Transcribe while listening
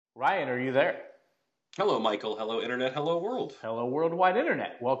Ryan, are you there? Hello, Michael. Hello, Internet. Hello, world. Hello, Worldwide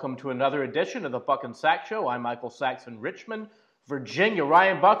Internet. Welcome to another edition of the Buck and Sack Show. I'm Michael Sacks in Richmond, Virginia.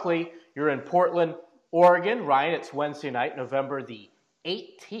 Ryan Buckley, you're in Portland, Oregon. Ryan, it's Wednesday night, November the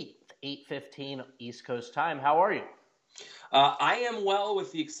 18th, 8:15 East Coast time. How are you? I am well,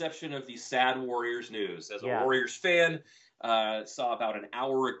 with the exception of the sad Warriors news. As a Yeah. Warriors fan, saw about an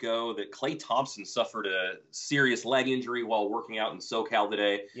hour ago that Klay Thompson suffered a serious leg injury while working out in SoCal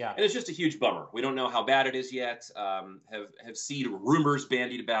today, Yeah. and it's just a huge bummer. We don't know how bad it is yet. Have seen rumors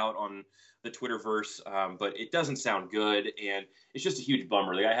bandied about on the Twitterverse, but it doesn't sound good, and it's just a huge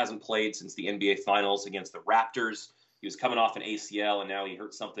bummer. The guy hasn't played since the NBA Finals against the Raptors. He was coming off an ACL, and now he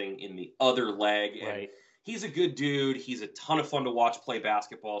hurt something in the other leg. And Right. he's a good dude. He's a ton of fun to watch play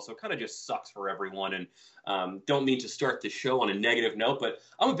basketball, so it kind of just sucks for everyone. And don't mean to start the show on a negative note, but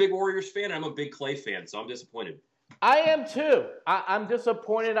I'm a big Warriors fan. I'm a big Klay fan, so I'm disappointed. I am too. I'm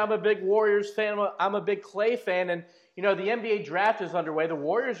disappointed. I'm a big Warriors fan. I'm a big Klay fan. And, you know, the NBA draft is underway. The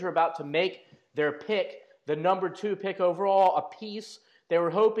Warriors are about to make their pick, the number 2 pick overall, a piece they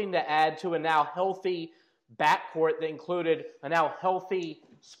were hoping to add to a now healthy backcourt that included a now healthy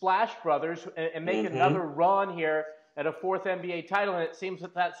Splash Brothers and make another run here at a 4th NBA title. And it seems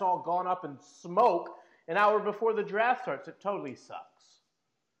that that's all gone up in smoke an hour before the draft starts. It totally sucks.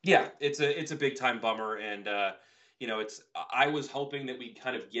 Yeah, it's a big time bummer, and I was hoping that we'd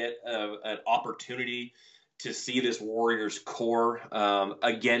kind of get an opportunity to see this Warriors core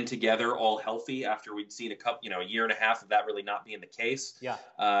again together, all healthy, after we'd seen a year and a half of that really not being the case. Yeah.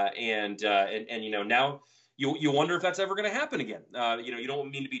 Now you wonder if that's ever going to happen again. You don't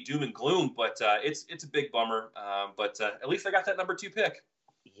mean to be doom and gloom, but it's a big bummer. But at least I got that number 2 pick.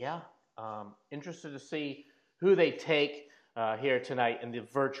 Yeah. Interested to see who they take here tonight in the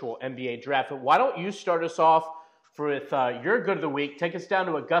virtual NBA draft. But why don't you start us off with your good of the week? Take us down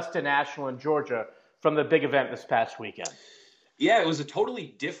to Augusta National in Georgia from the big event this past weekend. Yeah, it was a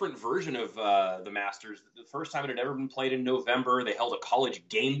totally different version of the Masters. The first time it had ever been played in November. They held a college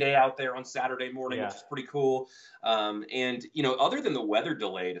game day out there on Saturday morning, which is pretty cool. Other than the weather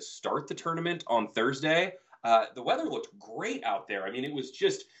delay to start the tournament on Thursday, the weather looked great out there. I mean, it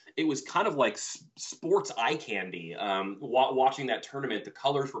was kind of like sports eye candy. Watching that tournament, the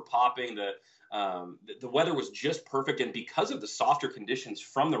colors were popping. The weather was just perfect, and because of the softer conditions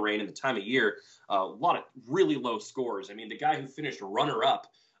from the rain and the time of year, a lot of really low scores. I mean, the guy who finished runner-up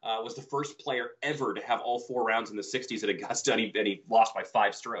was the first player ever to have all 4 rounds in the 60s at Augusta, and he lost by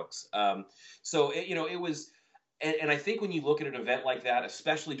 5 strokes. It was. And I think when you look at an event like that,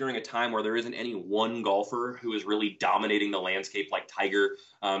 especially during a time where there isn't any one golfer who is really dominating the landscape like Tiger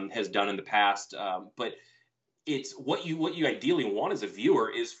has done in the past, but it's what you ideally want as a viewer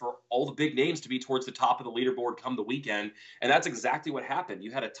is for all the big names to be towards the top of the leaderboard come the weekend, and that's exactly what happened.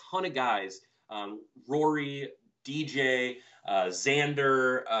 You had a ton of guys, Rory, DJ,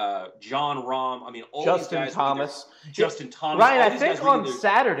 Xander, John Rahm. I mean, all Justin these guys. Thomas. Justin Thomas. Ryan, I think on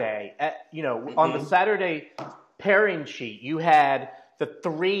Saturday, on the Saturday pairing sheet, you had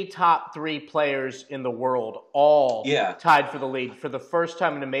the top three players in the world all tied for the lead for the first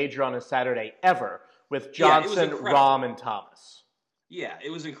time in a major on a Saturday ever, with Johnson, Rahm, and Thomas. Yeah, it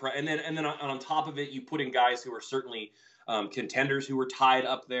was incredible. And then on top of it, you put in guys who are certainly contenders who were tied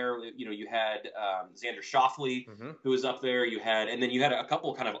up there. You had Xander Schauffele, who was up there. And then you had a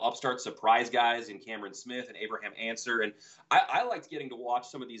couple kind of upstart surprise guys in Cameron Smith and Abraham Answer. And I liked getting to watch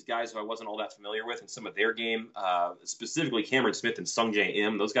some of these guys who I wasn't all that familiar with and some of their game, specifically Cameron Smith and Sungjae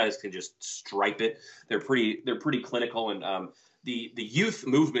Im. Those guys can just stripe it. They're pretty clinical, and the youth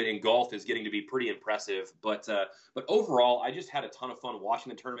movement in golf is getting to be pretty impressive. But overall, I just had a ton of fun watching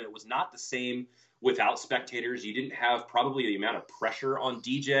the tournament. It was not the same without spectators. You didn't have probably the amount of pressure on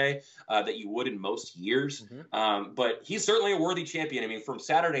DJ that you would in most years. But he's certainly a worthy champion. I mean, from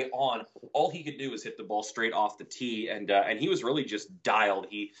Saturday on, all he could do was hit the ball straight off the tee, and he was really just dialed.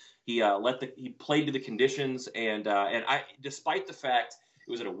 He played to the conditions, and despite the fact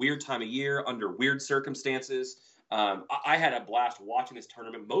it was at a weird time of year under weird circumstances, I had a blast watching this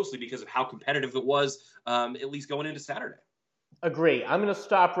tournament, mostly because of how competitive it was, at least going into Saturday. Agree. I'm going to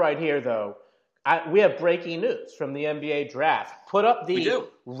stop right here, though. We have breaking news from the NBA draft. Put up the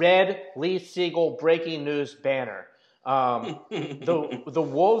red Lee Siegel breaking news banner. The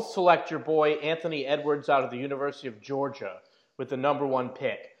Wolves select your boy Anthony Edwards out of the University of Georgia with the number 1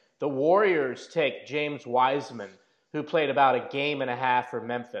 pick. The Warriors take James Wiseman, who played about a game and a half for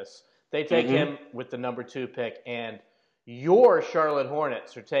Memphis. They take him with the number 2 pick. And your Charlotte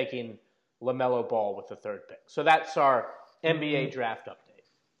Hornets are taking LaMelo Ball with the 3rd pick. So that's our NBA draft update.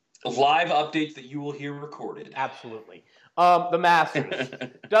 Live updates that you will hear recorded. Absolutely. The Masters.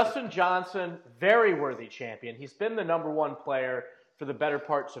 Dustin Johnson, very worthy champion. He's been the #1 player for the better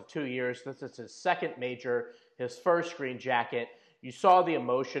parts of 2 years. This is his second major, his first green jacket. You saw the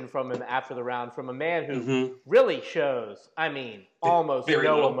emotion from him after the round, from a man who really shows, almost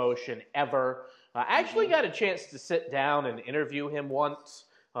no emotion ever. I actually got a chance to sit down and interview him once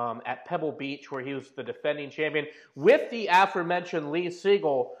at Pebble Beach, where he was the defending champion, with the aforementioned Lee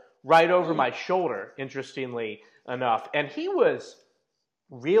Siegel right over my shoulder, interestingly enough. And he was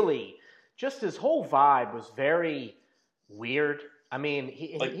really, just his whole vibe was very weird.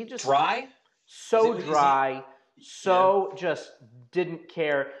 He just... Dry? So dry, just didn't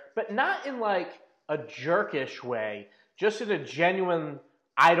care. But not in like a jerkish way, just in a genuine,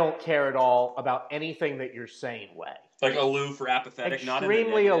 I don't care at all about anything that you're saying way. Like aloof or apathetic?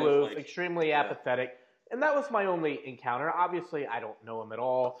 Extremely aloof, extremely apathetic. And that was my only encounter. Obviously, I don't know him at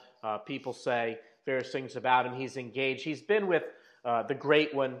all. People say various things about him. He's engaged. He's been with the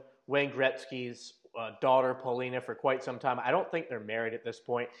great one, Wayne Gretzky's daughter, Paulina, for quite some time. I don't think they're married at this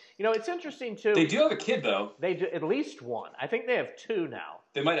point. It's interesting, too. They do have a kid, though. They do, at least one. I think they have 2 now.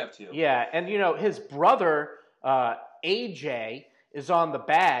 They might have 2. Yeah, and, his brother, AJ, is on the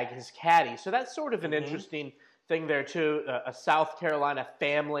bag, his caddy. So that's sort of an interesting thing there, too. A South Carolina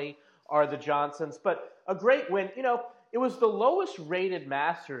family are the Johnsons. But a great win. It was the lowest rated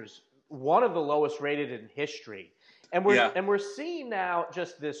Masters, one of the lowest rated in history. And we're seeing now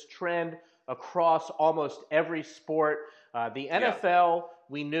just this trend across almost every sport. The NFL,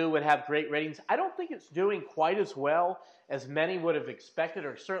 we knew, would have great ratings. I don't think it's doing quite as well as many would have expected,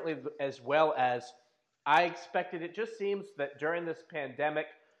 or certainly as well as I expected. It just seems that during this pandemic,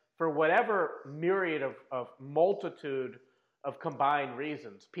 for whatever myriad of multitude of combined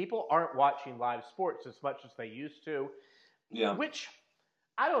reasons, people aren't watching live sports as much as they used to. Yeah. Which,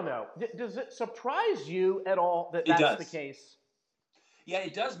 I don't know. Does it surprise you at all that that's the case? Yeah,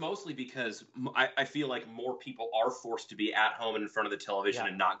 it does, mostly because I feel like more people are forced to be at home and in front of the television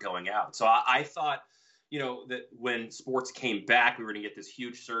and not going out. So I thought, that when sports came back, we were going to get this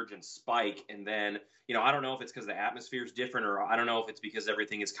huge surge and spike. And then, I don't know if it's because the atmosphere is different, or I don't know if it's because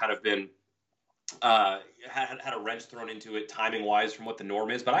everything has kind of been had a wrench thrown into it timing-wise from what the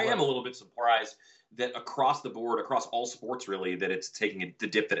norm is. But I am a little bit surprised that across the board, across all sports really, that it's taking the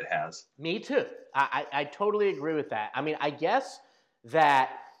dip that it has. Me too. I totally agree with that. I guess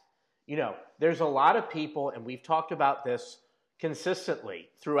that, there's a lot of people, and we've talked about this consistently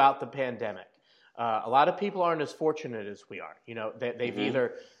throughout the pandemic. A lot of people aren't as fortunate as we are. They've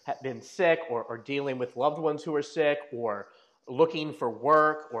either been sick or dealing with loved ones who are sick, or looking for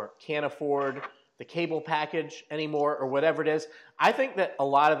work, or can't afford the cable package anymore, or whatever it is. I think that a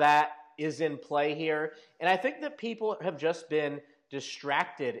lot of that is in play here. And I think that people have just been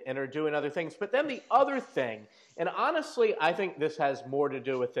distracted and are doing other things. But then the other thing, and honestly, I think this has more to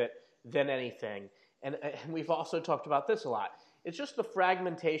do with it than anything, and we've also talked about this a lot, it's just the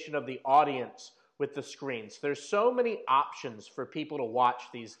fragmentation of the audience with the screens. There's so many options for people to watch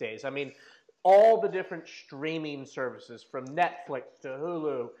these days. All the different streaming services, from Netflix to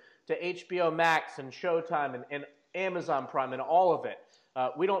Hulu to HBO Max and Showtime and Amazon Prime and all of it.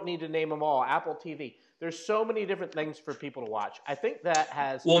 We don't need to name them all. Apple TV. There's so many different things for people to watch. I think that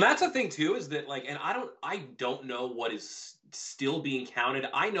has... Well, and that's the thing, too, is that, and I don't know what is still being counted.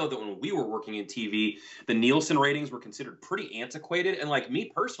 I know that when we were working in TV, the Nielsen ratings were considered pretty antiquated. And,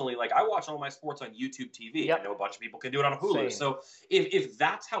 me personally, I watch all my sports on YouTube TV. Yep. I know a bunch of people can do it on Hulu. Same. So if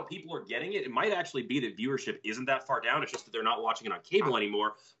that's how people are getting it, it might actually be that viewership isn't that far down. It's just that they're not watching it on cable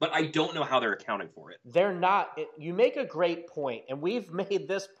anymore. But I don't know how they're accounting for it. They're not. You make a great point, and we've made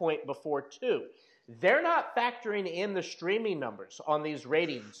this point before, too. They're not factoring in the streaming numbers on these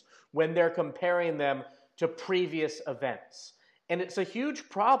ratings when they're comparing them to previous events. And it's a huge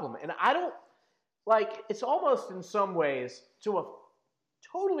problem. And I don't, it's almost in some ways to a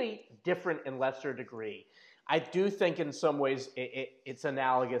totally different and lesser degree. I do think in some ways it's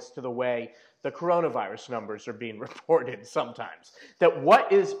analogous to the way the coronavirus numbers are being reported sometimes. That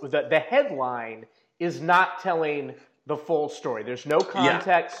what is, the headline is not telling the full story. There's no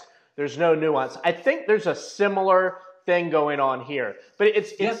context. Yeah. There's no nuance. I think there's a similar thing going on here, but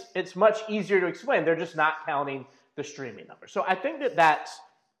it's much easier to explain. They're just not counting the streaming numbers. So I think that that's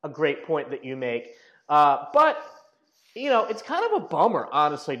a great point that you make. But it's kind of a bummer,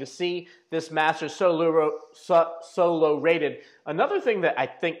 honestly, to see this Masters so low rated. Another thing that I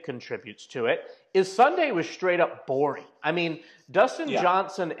think contributes to it is Sunday was straight up boring. Dustin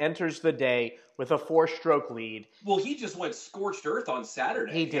Johnson enters the day with a 4-stroke lead. Well, he just went scorched earth on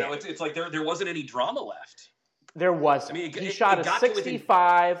Saturday. He did. It's like there wasn't any drama left. There wasn't. He shot a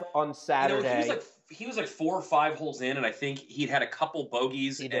 65 on Saturday. he was like 4 or 5 holes in, and I think he'd had a couple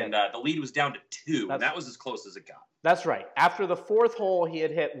bogeys, and the lead was down to 2, and that was as close as it got. That's right. After the 4th hole, he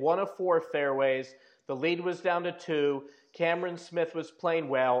had hit 1 of 4 fairways. The lead was down to 2. Cameron Smith was playing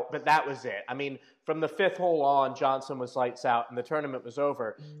well, but that was it. I mean, from the 5th hole on, Johnson was lights out, and the tournament was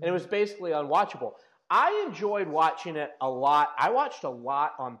over, and it was basically unwatchable. I enjoyed watching it a lot. I watched a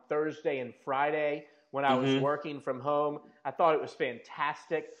lot on Thursday and Friday when I was working from home. I thought it was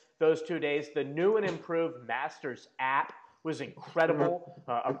fantastic those 2 days. The new and improved Masters app was incredible,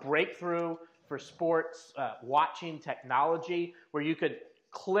 a breakthrough for sports watching technology where you could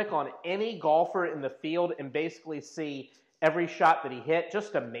click on any golfer in the field and basically see every shot that he hit.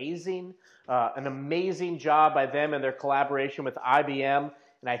 Just amazing. An amazing job by them and their collaboration with IBM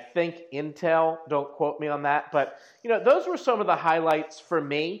and I think Intel. Don't quote me on that. But, those were some of the highlights for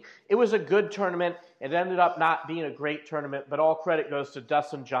me. It was a good tournament. It ended up not being a great tournament, but all credit goes to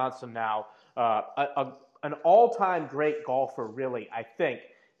Dustin Johnson now. An all-time great golfer, really, I think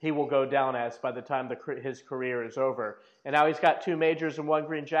he will go down as by the time his career is over. And now he's got 2 majors and 1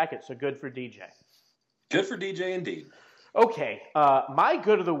 green jacket, so good for DJ. Good for DJ indeed. Okay, my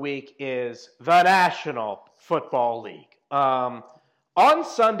good of the week is the National Football League. On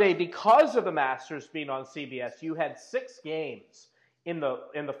Sunday, because of the Masters being on CBS, you had 6 games in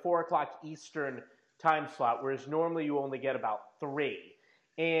the 4 o'clock Eastern time slot, whereas normally you only get about 3.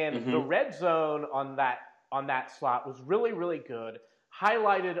 And the red zone on that slot was really, really good,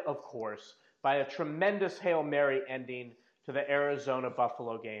 highlighted, of course, by a tremendous Hail Mary ending to the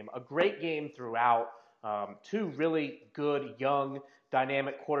Arizona-Buffalo game. A great game throughout. 2 really good, young,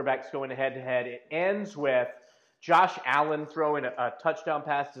 dynamic quarterbacks going head-to-head. It ends with Josh Allen throwing a touchdown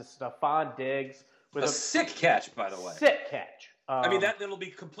pass to Stephon Diggs. With a sick catch, by the way. Sick catch. That'll be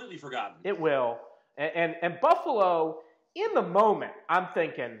completely forgotten. It will. And Buffalo, in the moment, I'm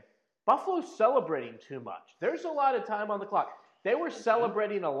thinking, Buffalo's celebrating too much. There's a lot of time on the clock. They were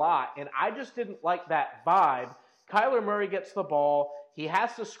celebrating a lot, and I just didn't like that vibe. Kyler Murray gets the ball. He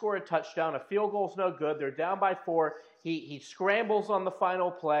has to score a touchdown. A field goal's no good. They're down by 4. He scrambles on the final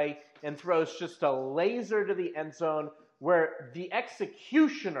play and throws just a laser to the end zone where the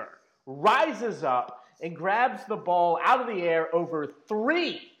executioner rises up and grabs the ball out of the air over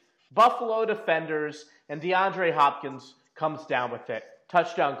 3 Buffalo defenders, and DeAndre Hopkins comes down with it.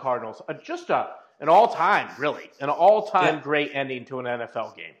 Touchdown Cardinals. An all-time, really, great ending to an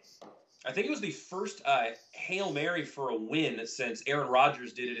NFL game. I think it was the first Hail Mary for a win since Aaron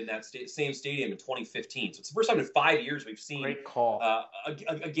Rodgers did it in that same stadium in 2015. So it's the first time in 5 years we've seen great call.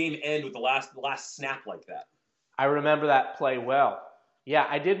 A game end with the last snap like that. I remember that play well. Yeah,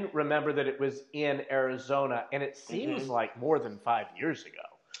 I didn't remember that it was in Arizona, and it seems like more than 5 years ago.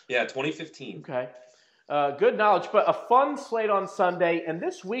 Yeah, 2015. Okay. Good knowledge, but a fun slate on Sunday. And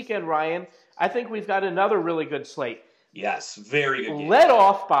this weekend, Ryan, I think we've got another really good slate. Yes, very good game. Led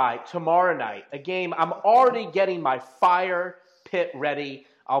off by tomorrow night, a game I'm already getting my fire pit ready.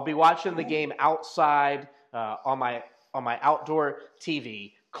 I'll be watching the game outside on my outdoor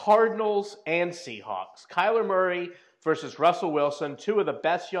TV. Cardinals and Seahawks. Kyler Murray versus Russell Wilson, 2 of the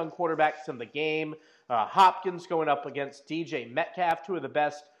best young quarterbacks in the game. Hopkins going up against DJ Metcalf, 2 of the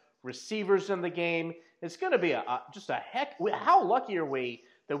best receivers in the game. It's going to be just a heck. How lucky are we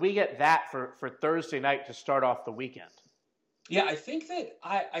that we get that for Thursday night to start off the weekend? Yeah, I think that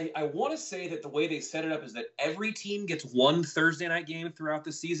I want to say that the way they set it up is that every team gets 1 Thursday night game throughout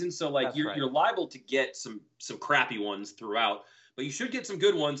the season. So you're liable to get some crappy ones throughout, but you should get some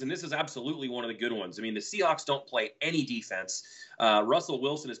good ones, and this is absolutely one of the good ones. I mean, the Seahawks don't play any defense. Russell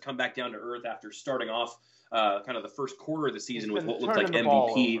Wilson has come back down to earth after starting off kind of the first quarter of the season with what looked like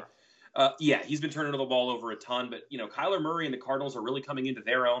MVP. He's been turning the ball over a ton, but Kyler Murray and the Cardinals are really coming into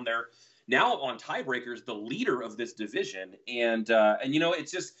their own. They're now on tiebreakers, the leader of this division, and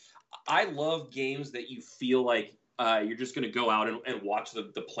it's just I love games that you feel like you're just going to go out and watch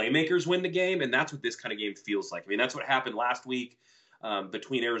the playmakers win the game, and that's what this kind of game feels like. I mean, that's what happened last week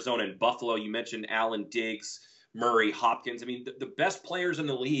between Arizona and Buffalo. You mentioned Allen, Diggs, Murray, Hopkins. I mean, the best players in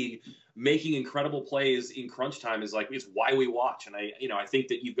the league making incredible plays in crunch time is why we watch. And I think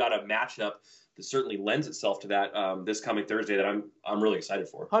that you've got a matchup that certainly lends itself to that this coming Thursday that I'm really excited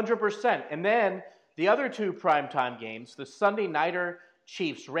for. 100%. And then the other 2 primetime games, the Sunday nighter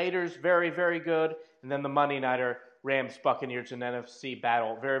Chiefs Raiders, very, very good, and then the Monday nighter Rams Buccaneers, an NFC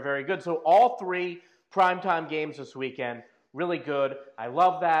battle, very, very good. So all 3 primetime games this weekend, really good. I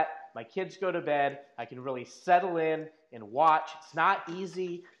love that. My kids go to bed. I can really settle in and watch. It's not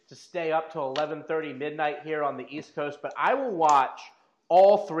easy to stay up till 11:30 midnight here on the East Coast, but I will watch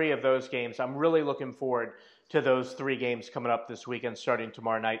all 3 of those games. I'm really looking forward to those 3 games coming up this weekend starting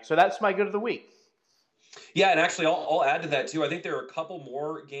tomorrow night. So that's my good of the week. Yeah, and actually, I'll add to that too. I think there are a couple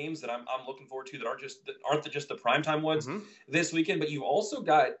more games that I'm looking forward to that aren't just the primetime ones this weekend. But you've also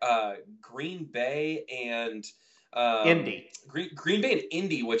got Green Bay and Indy. Green Bay and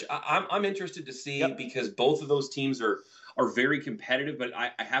Indy, which I'm interested to see because both of those teams are very competitive, but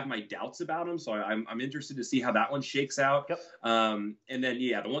I have my doubts about them, so I'm interested to see how that one shakes out. And then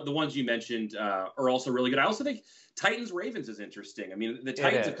the ones you mentioned are also really good. I also think Titans-Ravens is interesting. I mean, the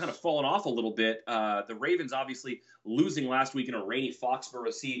Titans have kind of fallen off a little bit. The Ravens obviously losing last week in a rainy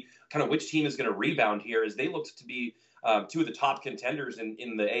Foxborough. See kind of which team is going to rebound here, as they looked to be two of the top contenders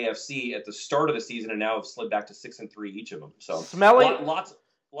in the AFC at the start of the season, and now have slid back to 6-3 each of them. So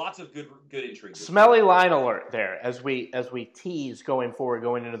lots of good intrigue. Smelly line alert there as we tease going forward,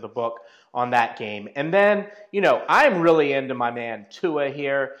 going into the book on that game. And then, I'm really into my man Tua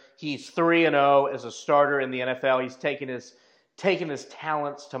here. He's 3-0 as a starter in the NFL. He's taking his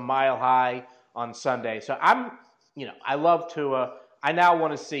talents to mile high on Sunday. So I love Tua. I now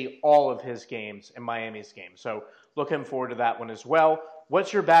want to see all of his games and Miami's game. So looking forward to that one as well.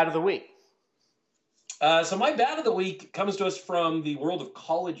 What's your bad of the week? So my bad of the week comes to us from the world of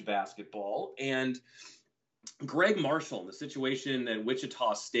college basketball and Greg Marshall and the situation at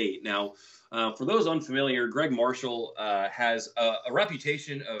Wichita State. Now, for those unfamiliar, Greg Marshall has a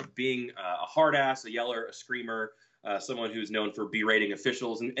reputation of being a hard ass, a yeller, a screamer, someone who's known for berating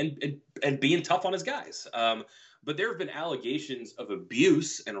officials and being tough on his guys. But there have been allegations of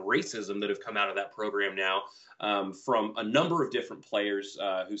abuse and racism that have come out of that program now from a number of different players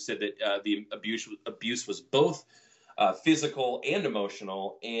who said that the abuse was both physical and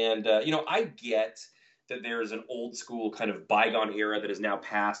emotional. And, I get that there is an old school kind of bygone era that is now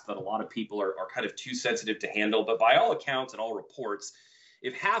past that a lot of people are kind of too sensitive to handle. But by all accounts and all reports,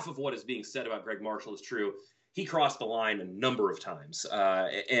 if half of what is being said about Greg Marshall is true, he crossed the line a number of times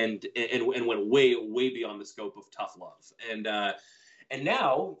and went way beyond the scope of tough love. And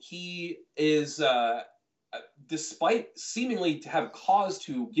now he is, despite seemingly to have cause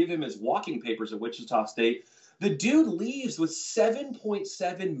to give him his walking papers at Wichita State, the dude leaves with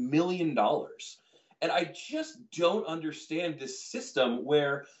 $7.7 million. And I just don't understand this system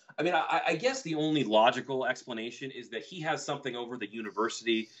where, I guess the only logical explanation is that he has something over the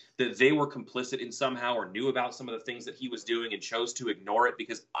university that they were complicit in somehow or knew about some of the things that he was doing and chose to ignore it,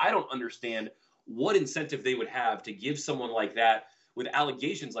 because I don't understand what incentive they would have to give someone like that with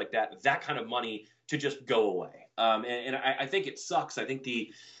allegations like that kind of money to just go away. And I think it sucks. I think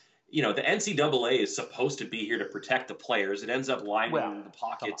the NCAA is supposed to be here to protect the players. It ends up lining the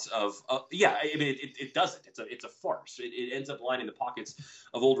pockets of it doesn't. It's a farce. It ends up lining the pockets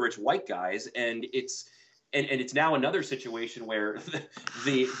of old rich white guys, and it's now another situation where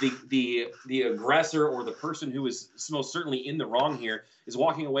the aggressor or the person who is most certainly in the wrong here is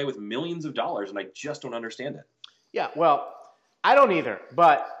walking away with millions of dollars, and I just don't understand it. Yeah, well, I don't either.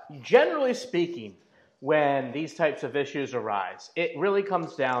 But generally speaking, when these types of issues arise, it really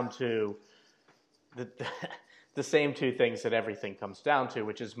comes down to the same two things that everything comes down to,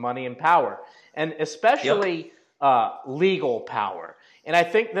 which is money and power, and especially legal power. And I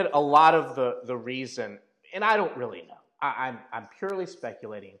think that a lot of the reason, and I don't really know, I'm purely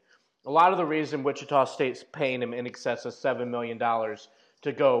speculating, a lot of the reason Wichita State's paying him in excess of $7 million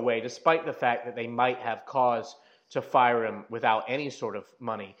to go away, despite the fact that they might have cause to fire him without any sort of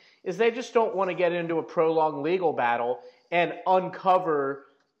money, is they just don't want to get into a prolonged legal battle and uncover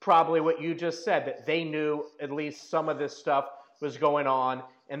probably what you just said, that they knew at least some of this stuff was going on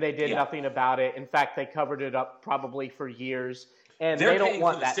and they did nothing about it. In fact, they covered it up probably for years, and they don't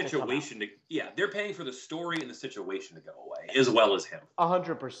want that situation to they're paying for the story and the situation to go away as well as him.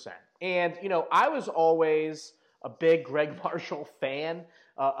 100%. And, I was always a big Greg Marshall fan.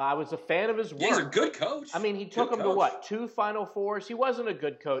 I was a fan of his work. He's a good coach. He took him to 2 Final Fours. He wasn't a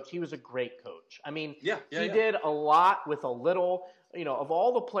good coach. He was a great coach. He did a lot with a little. Of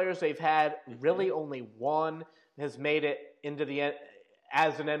all the players they've had, really only one has made it into the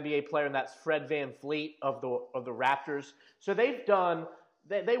as an NBA player, and that's Fred VanVleet of the Raptors. So they've done.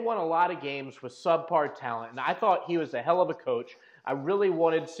 They won a lot of games with subpar talent, and I thought he was a hell of a coach. I really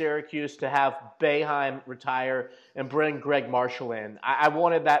wanted Syracuse to have Boeheim retire and bring Greg Marshall in. I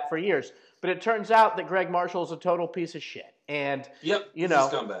wanted that for years. But it turns out that Greg Marshall is a total piece of shit. And,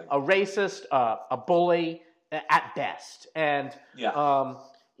 a racist, a bully at best. And, And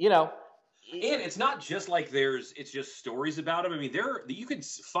it's not just like it's just stories about him. You can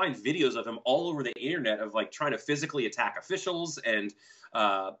find videos of him all over the internet of trying to physically attack officials and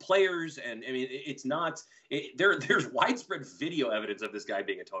players. And it's not, there's widespread video evidence of this guy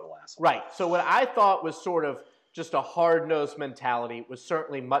being a total asshole. Right. So what I thought was sort of just a hard-nosed mentality was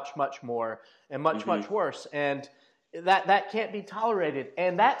certainly much, much more and much, much worse. And that can't be tolerated.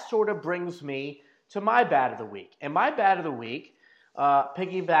 And that sort of brings me to my bad of the week. And my bad of the week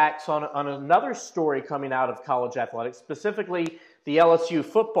piggybacks on another story coming out of college athletics, specifically the LSU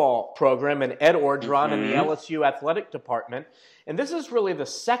football program and Ed Orgeron and the LSU athletic department. And this is really the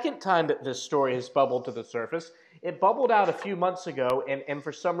second time that this story has bubbled to the surface. It bubbled out a few months ago, and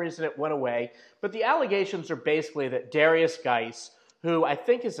for some reason it went away. But the allegations are basically that Darius Geis, who I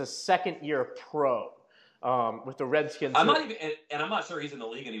think is a second-year pro with the Redskins. I'm not sure he's in the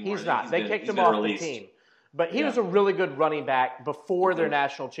league anymore. He's not. They kicked him off the team. But he was a really good running back before their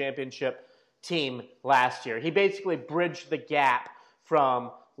national championship team last year. He basically bridged the gap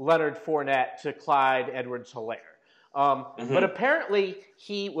from Leonard Fournette to Clyde Edwards-Helaire. But apparently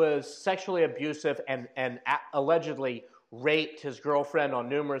he was sexually abusive and allegedly raped his girlfriend on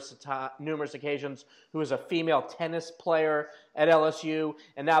numerous occasions, who was a female tennis player at LSU.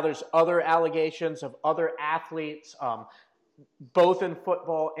 And now there's other allegations of other athletes, both in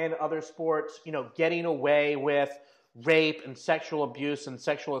football and other sports, getting away with rape and sexual abuse and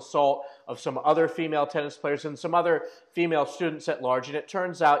sexual assault of some other female tennis players and some other female students at large. And it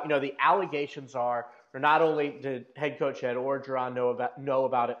turns out, the allegations are not only did head coach Ed Orgeron know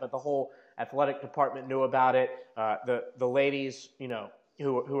about it, but the whole athletic department knew about it. The ladies,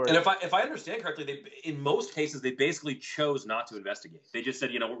 who are. And if I understand correctly, in most cases they basically chose not to investigate. They just said,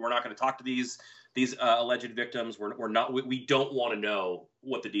 we're not going to talk to these alleged victims. We don't want to know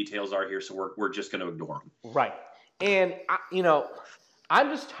what the details are here, so we're just going to ignore them. Right. And I'm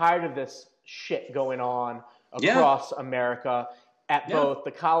just tired of this shit going on across America at both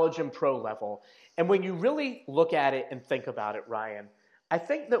the college and pro level. And when you really look at it and think about it, Ryan, I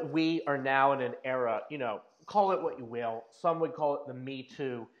think that we are now in an era, call it what you will. Some would call it the Me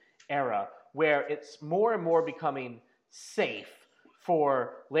Too era, where it's more and more becoming safe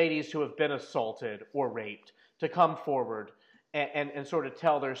for ladies who have been assaulted or raped to come forward and sort of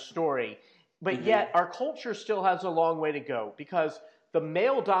tell their story. But yet our culture still has a long way to go, because the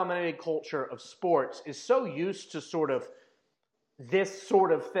male-dominated culture of sports is so used to sort of this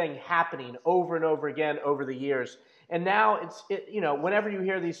sort of thing happening over and over again over the years. And now whenever you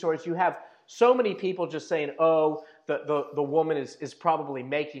hear these stories, you have so many people just saying, oh, the woman is probably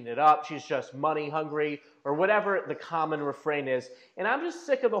making it up. She's just money hungry, or whatever the common refrain is. And I'm just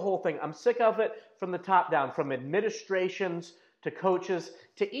sick of the whole thing. I'm sick of it from the top down, from administrations to coaches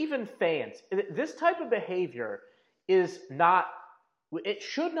to even fans. This type of behavior it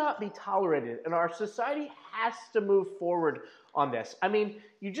should not be tolerated, and our society has to move forward on this. I mean,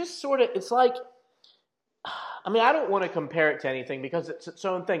 you just sort of, it's like, I don't want to compare it to anything because it's its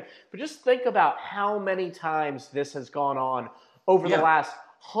own thing, but just think about how many times this has gone on over the last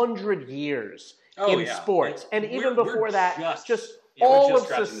 100 years in sports. And even before that, just all of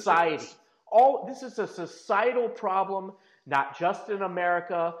society. This is a societal problem, not just in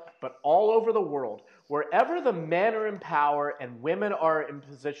America, but all over the world. Wherever the men are in power and women are in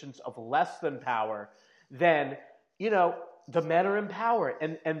positions of less than power, then, the men are in power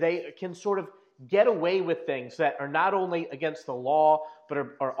and they can sort of get away with things that are not only against the law, but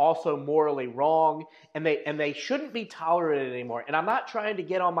are also morally wrong, and they shouldn't be tolerated anymore. And I'm not trying to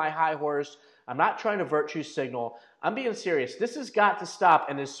get on my high horse. I'm not trying to virtue signal. I'm being serious. This has got to stop.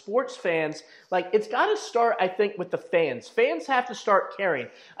 And as sports fans, it's got to start, I think, with the fans. Fans have to start caring.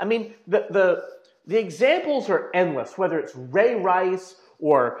 I mean, the examples are endless, whether it's Ray Rice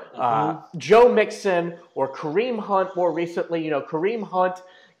or Joe Mixon or Kareem Hunt more recently. Kareem Hunt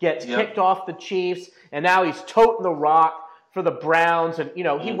gets kicked off the Chiefs, and now he's toting the rock for the Browns. And,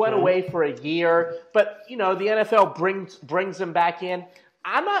 he went away for a year. But, the NFL brings him back in.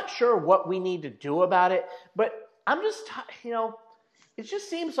 I'm not sure what we need to do about it, but I'm just, it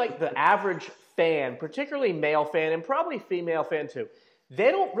just seems like the average fan, particularly male fan and probably female fan too, they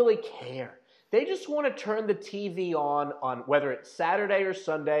don't really care. They just want to turn the TV on whether it's Saturday or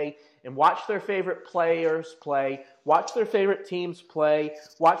Sunday and watch their favorite players play, watch their favorite teams play,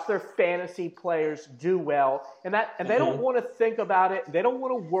 watch their fantasy players do well, and they don't want to think about it. They don't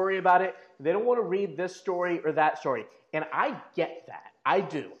want to worry about it. They don't want to read this story or that story. And I get that. I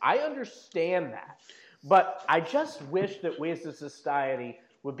do. I understand that. But I just wish that we as a society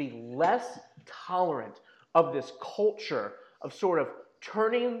would be less tolerant of this culture of sort of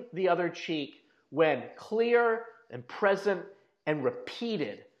turning the other cheek when clear and present and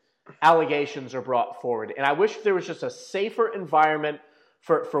repeated allegations are brought forward. And I wish there was just a safer environment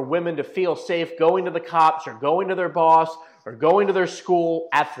for women to feel safe going to the cops or going to their boss or going to their school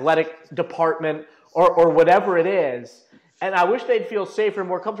athletic department or whatever it is. And I wish they'd feel safer and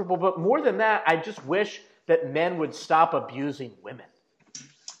more comfortable. But more than that, I just wish that men would stop abusing women.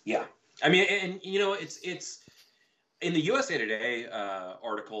 Yeah. I mean, and it's in the USA Today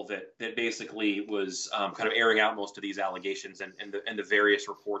article that basically was kind of airing out most of these allegations and the various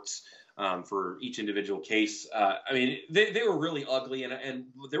reports for each individual case. I mean, they were really ugly. And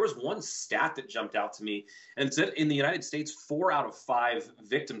there was one stat that jumped out to me, and it said in the United States, 4 out of 5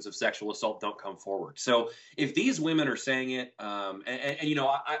 victims of sexual assault don't come forward. So if these women are saying it, I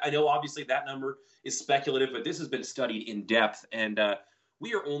know obviously that number is speculative, but this has been studied in depth, and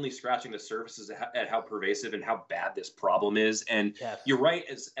we are only scratching the surfaces at how pervasive and how bad this problem is. And yes, you're right,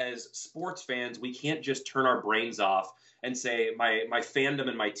 as sports fans, we can't just turn our brains off and say my fandom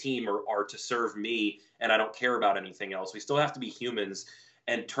and my team are to serve me and I don't care about anything else. We still have to be humans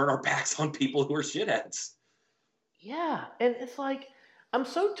and turn our backs on people who are shitheads. Yeah, and it's like, I'm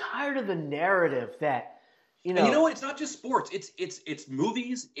so tired of the narrative that, And you know what? It's not just sports. It's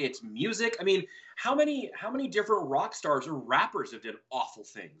movies. It's music. I mean, how many different rock stars or rappers have done awful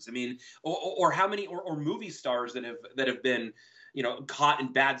things? I mean, or how many or movie stars that have been caught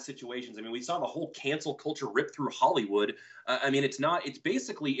in bad situations. I mean, we saw the whole cancel culture rip through Hollywood. I mean, it's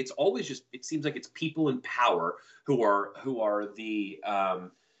always just, it seems like it's people in power who are the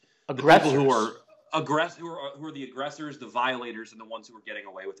aggressors. The people who are the aggressors, the violators, and the ones who are getting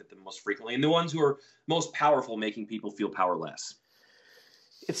away with it the most frequently, and the ones who are most powerful, making people feel powerless.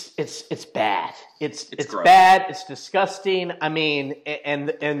 It's bad. It's gross. Bad. It's disgusting. I mean,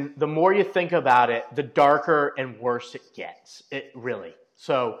 and the more you think about it, the darker and worse it gets. It really.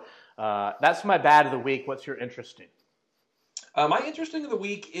 So that's my bad of the week. What's your interesting? My interesting of the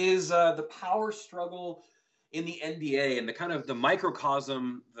week is the power struggle in the NBA, and the kind of the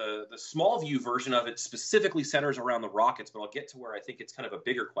microcosm, the small view version of it specifically centers around the Rockets, but I'll get to where I think it's kind of a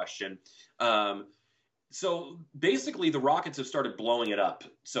bigger question. So basically the Rockets have started blowing it up,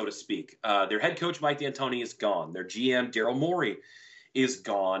 so to speak. Their head coach, Mike D'Antoni, is gone. Their GM, Daryl Morey, is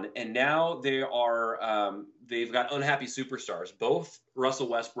gone. And now they've got unhappy superstars. Both Russell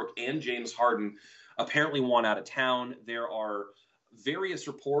Westbrook and James Harden apparently want out of town. There are various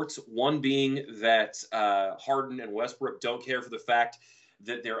reports, one being that Harden and Westbrook don't care for the fact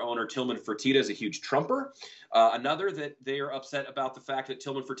that their owner, Tillman Fertitta, is a huge Trumper. Another that they are upset about the fact that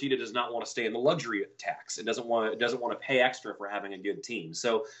Tillman Fertitta does not want to stay in the luxury tax and doesn't want to pay extra for having a good team.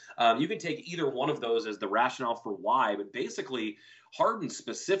 So you can take either one of those as the rationale for why, but basically Harden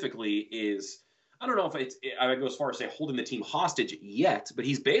specifically is, I don't know if I would go as far as say holding the team hostage yet, but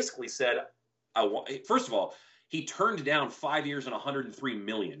he's basically said, first of all, he turned down 5 years and $103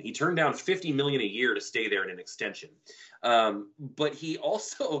 million. He turned down $50 million a year to stay there in an extension. But he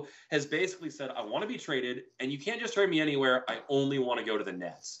also has basically said, I want to be traded, and you can't just trade me anywhere. I only want to go to the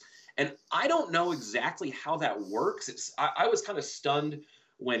Nets. And I don't know exactly how that works. I was kind of stunned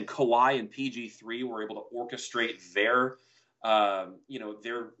when Kawhi and PG3 were able to orchestrate their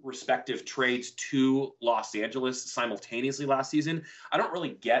respective trades to Los Angeles simultaneously last season. I don't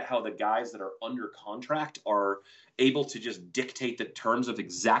really get how the guys that are under contract are able to just dictate the terms of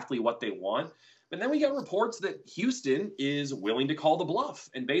exactly what they want. But then we get reports that Houston is willing to call the bluff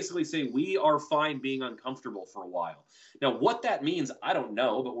and basically say, we are fine being uncomfortable for a while. Now, what that means, I don't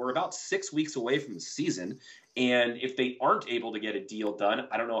know, but we're about 6 weeks away from the season. And if they aren't able to get a deal done,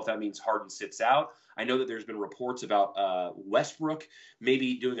 I don't know if that means Harden sits out. I know that there's been reports about Westbrook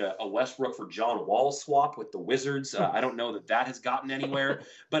maybe doing a Westbrook for John Wall swap with the Wizards. I don't know that has gotten anywhere.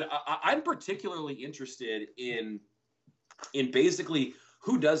 But I'm particularly interested in basically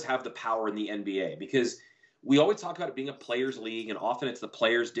who does have the power in the NBA, because we always talk about it being a players' league, and often it's the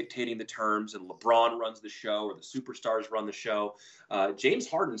players dictating the terms, and LeBron runs the show or the superstars run the show. James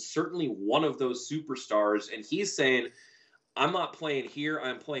Harden's certainly one of those superstars, and he's saying, I'm not playing here,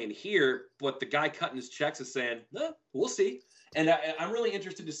 I'm playing here, but the guy cutting his checks is saying, we'll see. And I'm really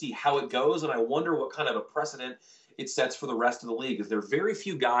interested to see how it goes, and I wonder what kind of a precedent it sets for the rest of the league, because there are very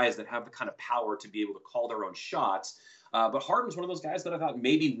few guys that have the kind of power to be able to call their own shots. But Harden's one of those guys that I thought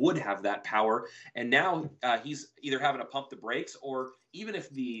maybe would have that power, and now he's either having to pump the brakes, or even if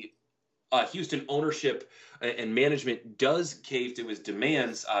the Houston ownership and management does cave to his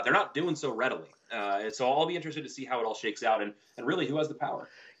demands, they're not doing so readily. So I'll be interested to see how it all shakes out, and really who has the power.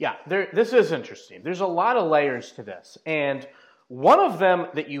 Yeah, this is interesting. There's a lot of layers to this, and one of them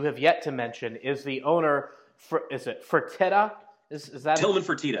that you have yet to mention is the owner. Is it Fertitta? Is that Tillman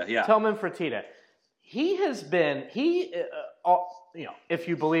Fertitta? Yeah, Tillman Fertitta. He has been, if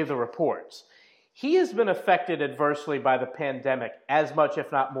you believe the reports, he has been affected adversely by the pandemic as much,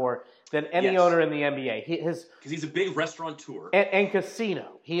 if not more, than any owner in the NBA. Because he's a big restaurateur. And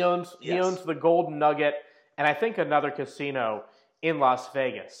casino. He owns the Golden Nugget, and I think another casino in Las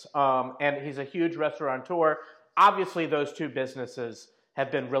Vegas. And he's a huge restaurateur. Obviously, those two businesses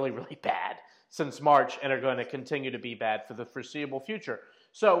have been really, really bad since March and are going to continue to be bad for the foreseeable future.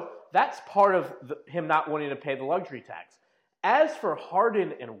 So that's part of him not wanting to pay the luxury tax. As for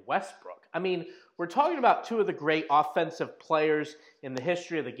Harden and Westbrook, I mean, we're talking about two of the great offensive players in the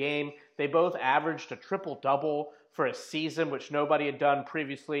history of the game. They both averaged a triple-double for a season, which nobody had done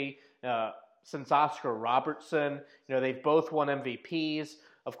previously since Oscar Robertson. They've both won MVPs.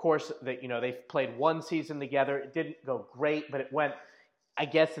 Of course, they've played one season together. It didn't go great, but it went, I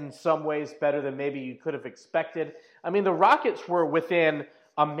guess, in some ways better than maybe you could have expected. I mean, the Rockets were within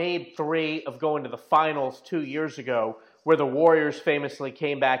a made three of going to the finals 2 years ago, where the Warriors famously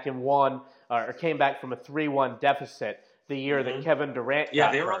came back and won, or came back from a 3-1 deficit the year that Kevin Durant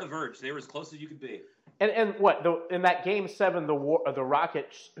got they were hurt. on the verge. They were as close as you could be. And in that Game 7, the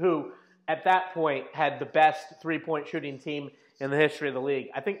Rockets, who at that point had the best three-point shooting team in the history of the league,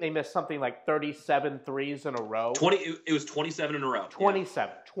 I think they missed something like 37 threes in a row. It was 27 in a row.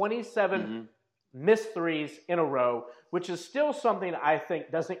 27. Yeah. 27 missed threes in a row, which is still something I think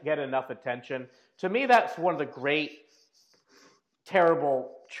doesn't get enough attention. To me, that's one of the great,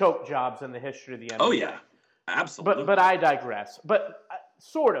 terrible choke jobs in the history of the NBA. Oh, yeah. Absolutely. But I digress. But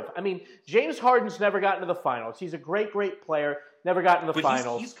sort of. I mean, James Harden's never gotten to the finals. He's a great, great player. Never gotten to the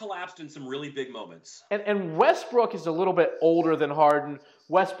finals. He's collapsed in some really big moments. And Westbrook is a little bit older than Harden.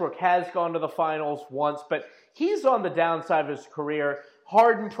 Westbrook has gone to the finals once, but he's on the downside of his career.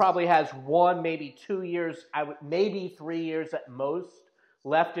 Harden probably has 1, maybe 2 years, maybe 3 years at most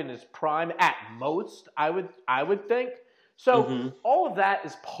left in his prime. At most, I would think. So all of that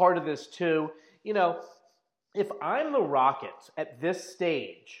is part of this too. If I'm the Rockets at this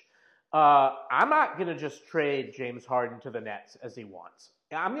stage, I'm not going to just trade James Harden to the Nets as he wants.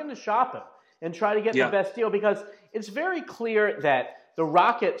 I'm going to shop him and try to get the best deal, because it's very clear that the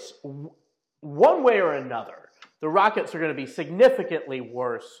Rockets, one way or another, the Rockets are going to be significantly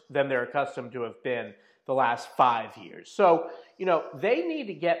worse than they're accustomed to have been the last 5 years. So, they need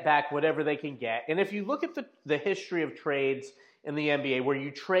to get back whatever they can get. And if you look at the history of trades in the NBA, where you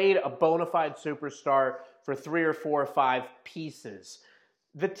trade a bona fide superstar for 3 or 4 or 5 pieces,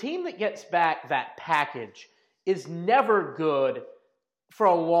 the team that gets back that package is never good for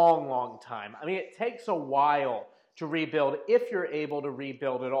a long, long time. I mean, it takes a while to rebuild if you're able to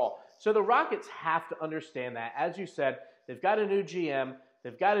rebuild at all. So the Rockets have to understand that. As you said, they've got a new GM,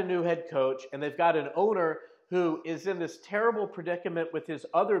 they've got a new head coach, and they've got an owner who is in this terrible predicament with his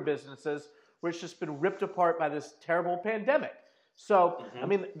other businesses, which has just been ripped apart by this terrible pandemic. So, I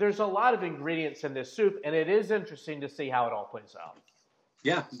mean, there's a lot of ingredients in this soup, and it is interesting to see how it all plays out.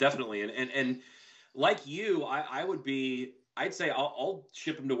 Yeah, definitely. And like you, I'd say I'll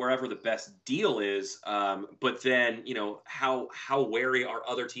ship him to wherever the best deal is. But then, how wary are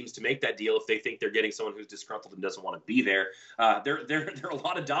other teams to make that deal if they think they're getting someone who's disgruntled and doesn't want to be there? There are a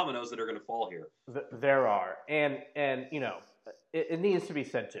lot of dominoes that are going to fall here. There are. And it needs to be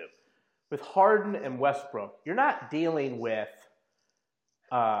said too. With Harden and Westbrook, you're not dealing with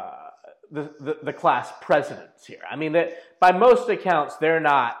the class presidents here. I mean, that by most accounts, they're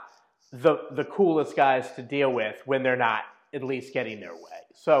not the coolest guys to deal with when they're not at least getting their way.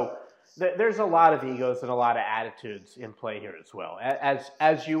 So there's a lot of egos and a lot of attitudes in play here as well,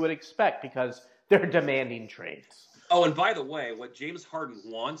 as you would expect, because they're demanding trades. Oh, and by the way, what James Harden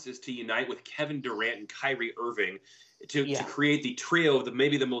wants is to unite with Kevin Durant and Kyrie Irving to create the trio of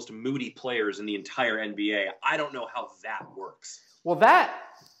maybe the most moody players in the entire NBA. I don't know how that works. Well, that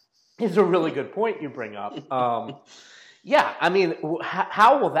is a really good point you bring up. Yeah, I mean,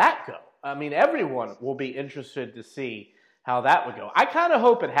 how will that go? I mean, everyone will be interested to see how that would go. I kind of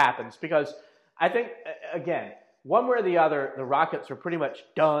hope it happens, because I think, again, one way or the other, the Rockets are pretty much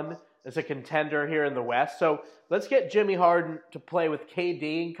done as a contender here in the West. So let's get Jimmy Harden to play with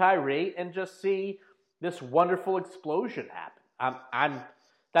KD and Kyrie and just see this wonderful explosion happen.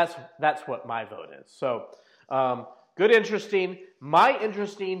 That's what my vote is. So good, interesting. My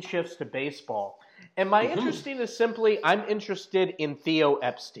interesting shifts to baseball. And my interesting is simply, I'm interested in Theo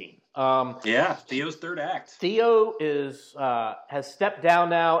Epstein. Theo's third act. Theo has stepped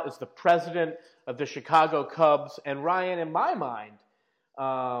down now as the president of the Chicago Cubs. And Ryan, in my mind,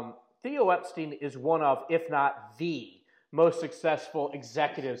 Theo Epstein is one of, if not the most successful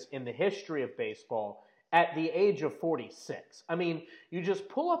executives in the history of baseball at the age of 46. I mean, you just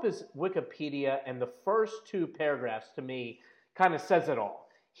pull up his Wikipedia, and the first 2 paragraphs to me kind of says it all.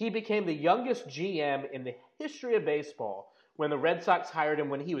 He became the youngest GM in the history of baseball when the Red Sox hired him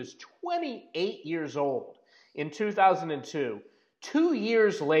when he was 28 years old in 2002. 2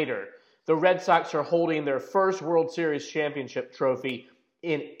 years later, the Red Sox are holding their first World Series championship trophy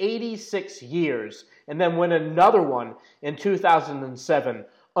in 86 years, and then win another one in 2007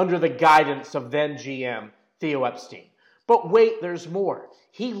 under the guidance of then GM Theo Epstein. But wait, there's more.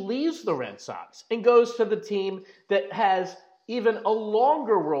 He leaves the Red Sox and goes to the team that has even a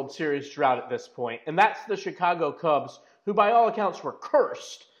longer World Series drought at this point, and that's the Chicago Cubs, who by all accounts were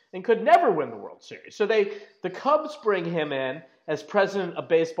cursed and could never win the World Series. So the Cubs bring him in as president of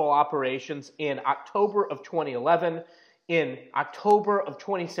baseball operations in October of 2011. In October of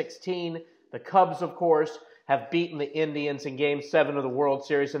 2016, the Cubs, of course, have beaten the Indians in Game 7 of the World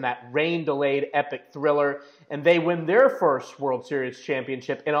Series in that rain-delayed epic thriller, and they win their first World Series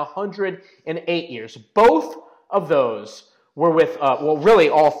championship in 108 years. Both of those were with, really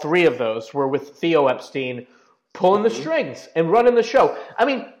all three of those were with Theo Epstein pulling the strings and running the show. I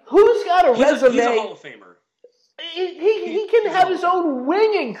mean, who's got a resume? He's a Hall of Famer. He can have his own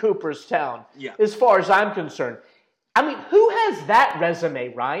wing in Cooperstown, as far as I'm concerned. I mean, who has that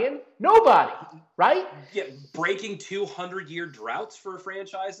resume, Ryan? Nobody, right? Yeah, breaking 200-year droughts for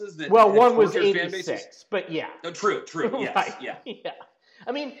franchises. One was 86, but yeah. No, true, yes, right. yeah.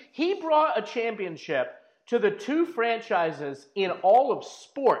 I mean, he brought a championship to the two franchises in all of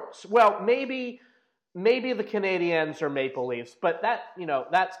sports. Well, maybe the Canadiens or Maple Leafs, but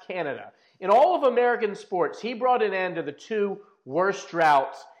that's Canada. In all of American sports, he brought an end to the two worst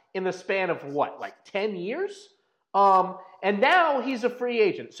droughts in the span of like 10 years? And now he's a free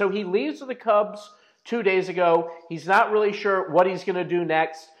agent. So he leaves the Cubs 2 days ago. He's not really sure what he's going to do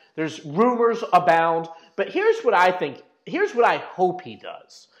next. There's rumors abound. But here's what I think. Here's what I hope he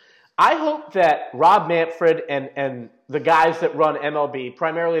does. I hope that Rob Manfred and the guys that run MLB,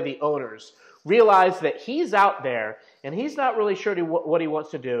 primarily the owners, realize that he's out there and he's not really sure what he wants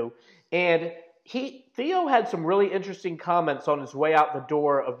to do. And Theo had some really interesting comments on his way out the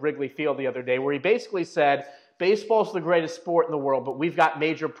door of Wrigley Field the other day, where he basically said, baseball's the greatest sport in the world, but we've got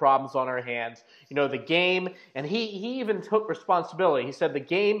major problems on our hands. The game, and he even took responsibility. He said the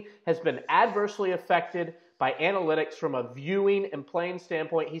game has been adversely affected by analytics from a viewing and playing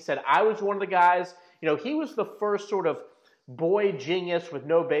standpoint. He said, I was one of the guys, he was the first sort of boy genius with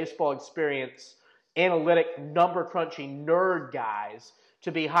no baseball experience, analytic, number crunching nerd guys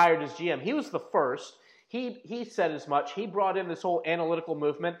to be hired as GM. He was the first. He said as much. He brought in this whole analytical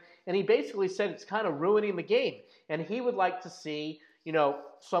movement, and he basically said it's kind of ruining the game. And he would like to see,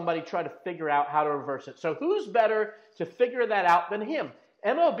 somebody try to figure out how to reverse it. So who's better to figure that out than him?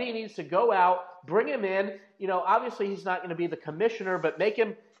 MLB needs to go out, bring him in. Obviously he's not going to be the commissioner, but make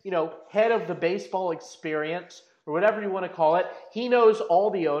him, head of the baseball experience or whatever you want to call it. He knows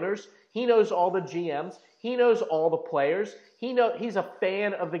all the owners. He knows all the GMs. He knows all the players. He's a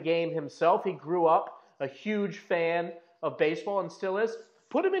fan of the game himself. He grew up a huge fan of baseball and still is.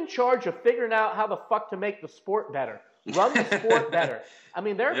 Put him in charge of figuring out how the fuck to make the sport better. Run the sport better. I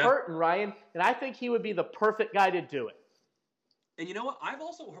mean, they're hurting, Ryan, and I think he would be the perfect guy to do it. And you know what? I've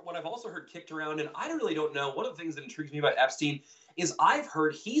also heard kicked around, and I really don't know. One of the things that intrigues me about Epstein is I've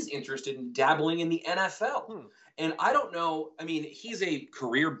heard he's interested in dabbling in the NFL. And I don't know. I mean, he's a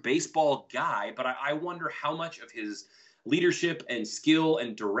career baseball guy, but I wonder how much of his leadership and skill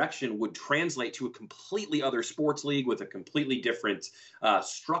and direction would translate to a completely other sports league with a completely different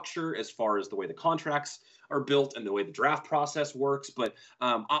structure as far as the way the contracts are built and the way the draft process works. But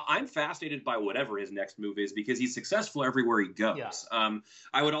I'm fascinated by whatever his next move is because he's successful everywhere he goes. Yeah.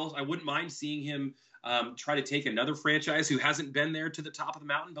 I wouldn't mind seeing him try to take another franchise who hasn't been there to the top of the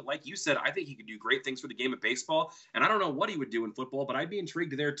mountain. But like you said, I think he could do great things for the game of baseball. And I don't know what he would do in football, but I'd be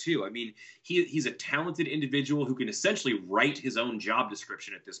intrigued there too. I mean, he's a talented individual who can essentially write his own job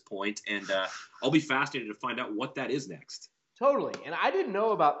description at this point. And I'll be fascinated to find out what that is next. Totally. And I didn't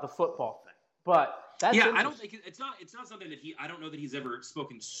know about the football thing, but that's I don't think it's not something that I don't know that he's ever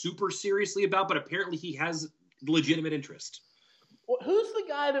spoken super seriously about, but apparently he has legitimate interest. Well, who's the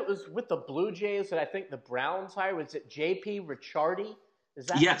guy that was with the Blue Jays that I think the Browns hired? Was it J.P. Ricciardi? Is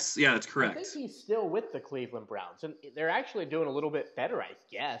that? Yes, yeah, that's correct. I think he's still with the Cleveland Browns, and they're actually doing a little bit better, I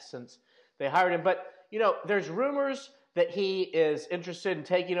guess, since they hired him. But, there's rumors that he is interested in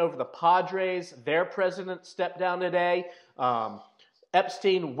taking over the Padres. Their president stepped down today.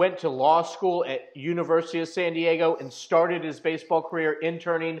 Epstein went to law school at University of San Diego and started his baseball career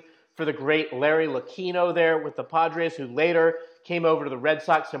interning for the great Larry Lucchino there with the Padres, who later came over to the Red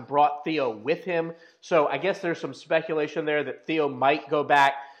Sox and brought Theo with him. So I guess there's some speculation there that Theo might go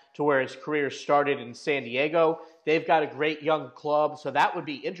back to where his career started in San Diego. They've got a great young club, so that would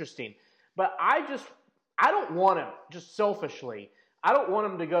be interesting. But I don't want him, just selfishly, I don't want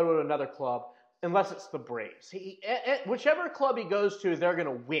him to go to another club. unless it's the Braves. Whichever club he goes to, they're going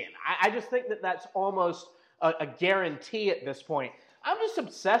to win. I just think that that's almost a guarantee at this point. I'm just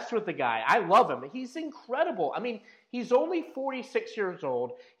obsessed with the guy. I love him. He's incredible. I mean, he's only 46 years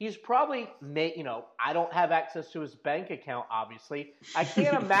old. He's probably, I don't have access to his bank account, obviously. I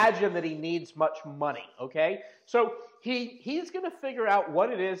can't imagine that he needs much money, okay? So he's going to figure out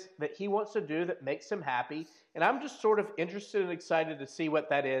what it is that he wants to do that makes him happy, and I'm just sort of interested and excited to see what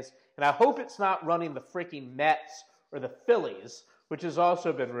that is, and I hope it's not running the freaking Mets or the Phillies, which has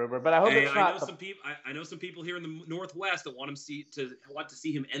also been rumored, but I hope it's not. I know some people here in the Northwest that want to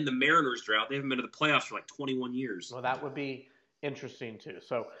see him end the Mariners drought. They haven't been to the playoffs for like 21 years. Well, that would be interesting too.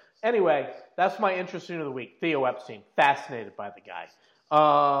 So anyway, that's my interesting of the week. Theo Epstein, fascinated by the guy.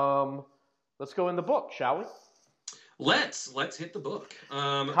 Let's go in the book, shall we? Let's hit the book.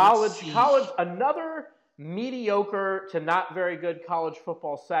 College, another mediocre to not very good college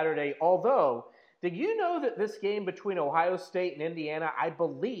football Saturday, although. Did you know that this game between Ohio State and Indiana, I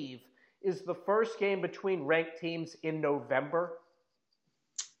believe, is the first game between ranked teams in November?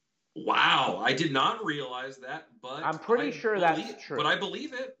 Wow, I did not realize that, but I'm pretty sure that's true. But I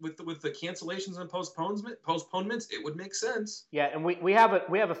believe it with the cancellations and postponements, it would make sense. Yeah, and we have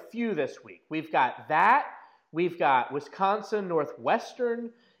a few this week. We've got that, we've got Wisconsin, Northwestern,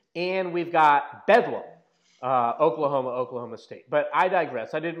 and we've got Bedlam. Oklahoma State. But I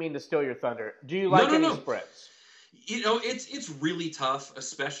digress. I didn't mean to steal your thunder. Do you like any spreads? It's really tough,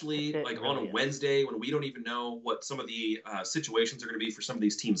 especially on a Wednesday when we don't even know what some of the situations are going to be for some of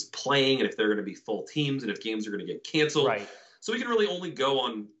these teams playing, and if they're going to be full teams, and if games are going to get canceled. Right. So we can really only go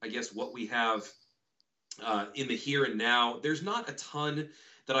on, I guess, what we have in the here and now. There's not a ton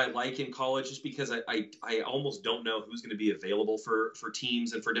that I like in college just because I almost don't know who's going to be available for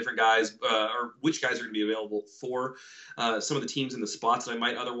teams and for different guys or which guys are going to be available for some of the teams in the spots that I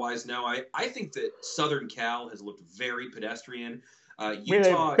might otherwise know. I think that Southern Cal has looked very pedestrian.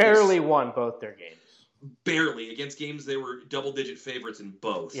 Utah they barely won both their games. Barely. Against games they were double-digit favorites in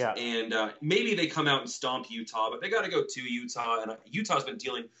both. Yeah. And maybe they come out and stomp Utah, but they got to go to Utah, and Utah's been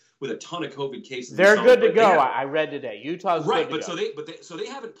dealing with a ton of COVID cases. They're good to go. I read today. Utah's right, good to go. So they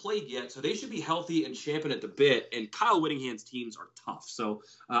haven't played yet, so they should be healthy and champing at the bit. And Kyle Whittingham's teams are tough. So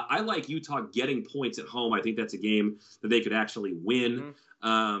I like Utah getting points at home. I think that's a game that they could actually win.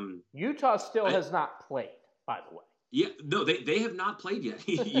 Mm-hmm. Utah still has not played, by the way. Yeah, no, they have not played yet.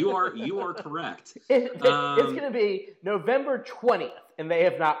 You are correct. It's going to be November 20th, and they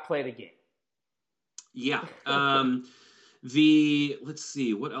have not played a game. Yeah. Let's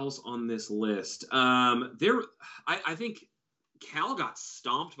see what else on this list. I think Cal got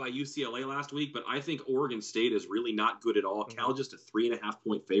stomped by UCLA last week, but I think Oregon State is really not good at all. Mm-hmm. Cal just a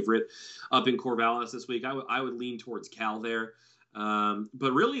 3.5-point favorite up in Corvallis this week. I would lean towards Cal there.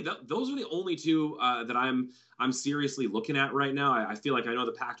 But really, those are the only two that I'm seriously looking at right now. I feel like I know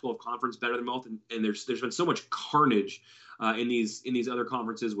the Pac-12 conference better than most, and there's been so much carnage in these other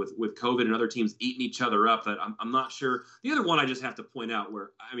conferences with COVID and other teams eating each other up that I'm not sure. The other one I just have to point out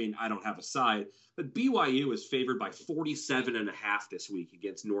where, I don't have a side, but BYU is favored by 47.5 this week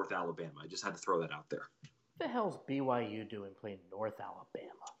against North Alabama. I just had to throw that out there. What the hell's BYU doing playing North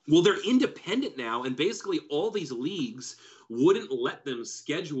Alabama? Well, they're independent now, and basically all these leagues wouldn't let them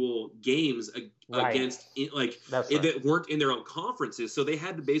schedule games against that weren't in their own conferences, so they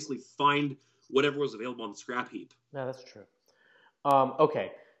had to basically find whatever was available on the scrap heap. No, that's true.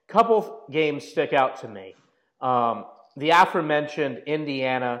 Okay, couple games stick out to me. The aforementioned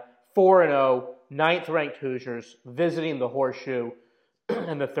Indiana 4-0, 9th-ranked Hoosiers visiting the Horseshoe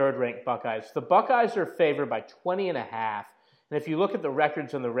and the 3rd-ranked Buckeyes. The Buckeyes are favored by 20.5, and if you look at the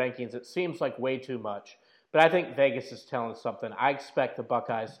records and the rankings, it seems like way too much. But I think Vegas is telling something. I expect the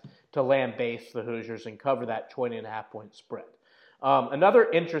Buckeyes to land base the Hoosiers and cover that 20.5-point spread. Another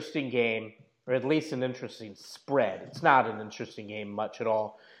interesting game, or at least an interesting spread, it's not an interesting game much at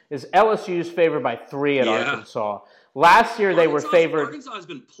all, is LSU's favored by 3 at Arkansas. Last year they were favored. Arkansas has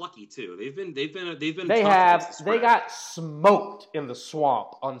been plucky too. They've been. They got smoked in the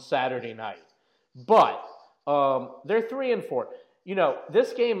swamp on Saturday night, but they're 3-4. You know,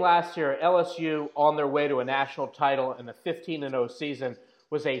 this game last year, LSU on their way to a national title in the 15-0 season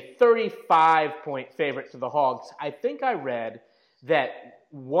was a 35-point favorite to the Hogs. I think I read that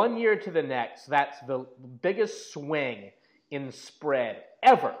 1 year to the next, that's the biggest swing in spread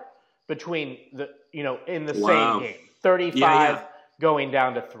ever between in the same game. 35 going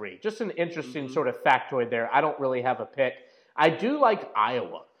down to 3. Just an interesting sort of factoid there. I don't really have a pick. I do like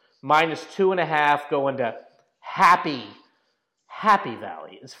Iowa. -2.5 going to Happy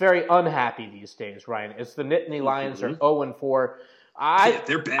Valley. It's very unhappy these days, Ryan. It's the Nittany Lions are 0-4.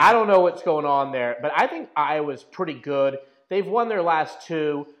 They're bad. I don't know what's going on there, but I think Iowa's pretty good. They've won their last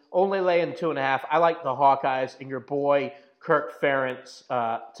 2, only laying 2.5. I like the Hawkeyes and your boy Kirk Ferentz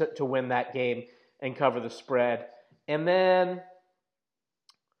to win that game and cover the spread. And then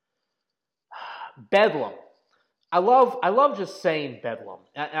Bedlam. I love just saying Bedlam.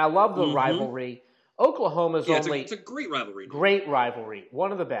 I love the rivalry. Oklahoma's only it's a great rivalry. Great rivalry.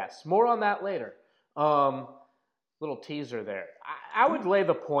 One of the best. More on that later. Little teaser there. I would lay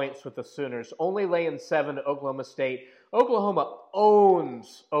the points with the Sooners, only laying 7 to Oklahoma State. Oklahoma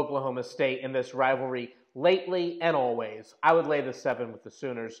owns Oklahoma State in this rivalry lately and always. I would lay the 7 with the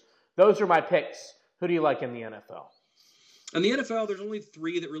Sooners. Those are my picks. Who do you like in the NFL? In the NFL, there's only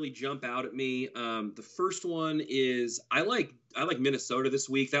 3 that really jump out at me. The first one is I like Minnesota this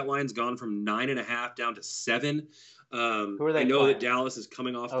week. That line's gone from 9.5 down to 7. Who are they I know playing? that Dallas is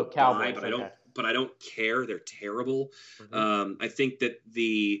coming off the Cowboys, bye, but I don't care. They're terrible. I think that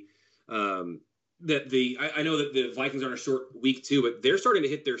I know that the Vikings are on a short week too, but they're starting to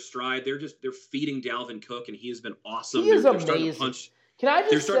hit their stride. They're feeding Dalvin Cook, and he has been awesome. He is they're amazing. Starting to punch. Can I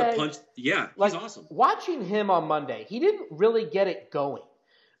just They're starting say, to punch. Yeah, he's awesome. Watching him on Monday, he didn't really get it going,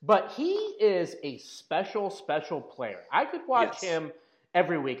 but he is a special player. I could watch him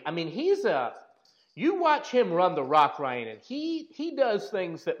every week. I mean, you watch him run the rock, Ryan, and he does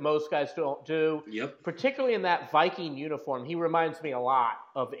things that most guys don't do. Yep. Particularly in that Viking uniform, he reminds me a lot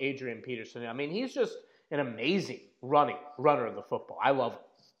of Adrian Peterson. I mean, he's just an amazing runner of the football. I love him.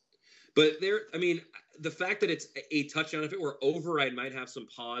 But the fact that it's a touchdown, if it were over, I might have some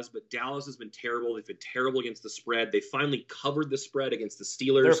pause. But Dallas has been terrible. They've been terrible against the spread. They finally covered the spread against the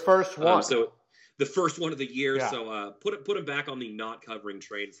Steelers. Their first one. The first one of the year. Yeah. So put them back on the not covering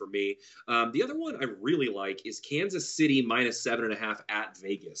train for me. The other one I really like is Kansas City minus 7.5 at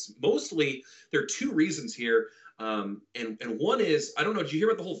Vegas. Mostly, there are 2 reasons here. And one is, I don't know, did you hear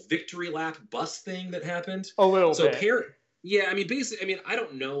about the whole victory lap bus thing that happened? A little bit. Yeah, I mean, I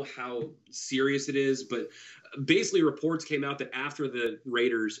don't know how serious it is, but basically reports came out that after the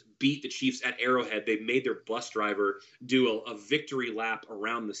Raiders beat the Chiefs at Arrowhead, they made their bus driver do a victory lap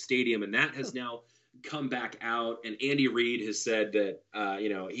around the stadium, and that has now come back out. And Andy Reid has said that,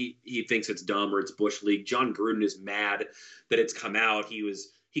 he thinks it's dumb or it's Bush League. John Gruden is mad that it's come out.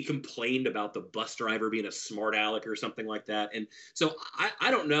 He complained about the bus driver being a smart aleck or something like that. And so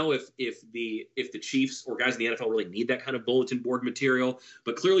I don't know if the Chiefs or guys in the NFL really need that kind of bulletin board material,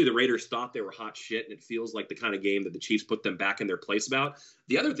 but clearly the Raiders thought they were hot shit, and it feels like the kind of game that the Chiefs put them back in their place about.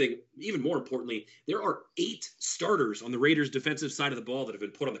 The other thing, even more importantly, there are 8 starters on the Raiders defensive side of the ball that have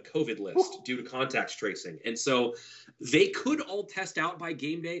been put on the COVID list due to contacts tracing. And so they could all test out by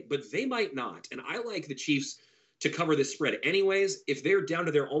game day, but they might not. And I like the Chiefs to cover this spread anyways. If they're down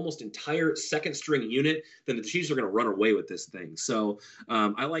to their almost entire second string unit, then the Chiefs are going to run away with this thing. So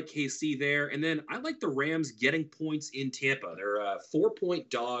I like KC there. And then I like the Rams getting points in Tampa. They're a 4-point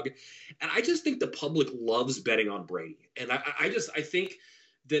dog. And I just think the public loves betting on Brady. And I think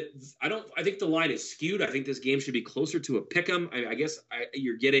the line is skewed. I think this game should be closer to a pick'em. I guess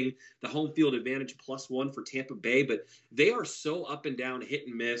you're getting the home field advantage +1 for Tampa Bay, but they are so up and down, hit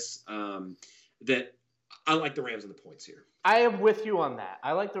and miss, that I like the Rams and the points here. I am with you on that.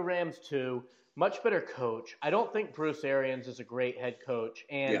 I like the Rams too. Much better coach. I don't think Bruce Arians is a great head coach.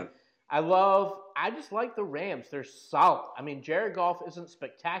 And I just like the Rams. They're solid. I mean, Jared Goff isn't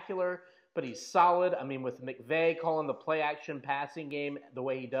spectacular, but he's solid. I mean, with McVay calling the play-action passing game the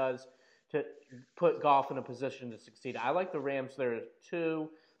way he does to put Goff in a position to succeed. I like the Rams there too.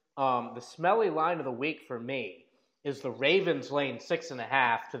 The smelly line of the week for me is the Ravens laying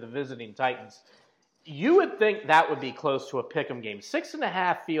 6.5 to the visiting Titans. You would think that would be close to a pick'em game.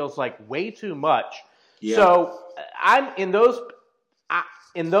 6.5 feels like way too much. Yeah. So I'm in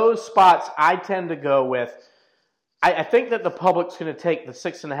those spots. I tend to go with. I think that the public's going to take the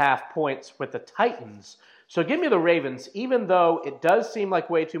 6.5 points with the Titans. So give me the Ravens, even though it does seem like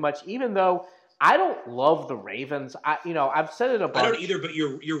way too much. Even though I don't love the Ravens. I've said it a bunch. I don't either, but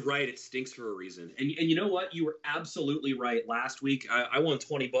you're right. It stinks for a reason. And you know what? You were absolutely right. Last week, I won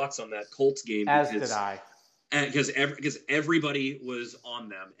 $20 on that Colts game. As did I. Because everybody was on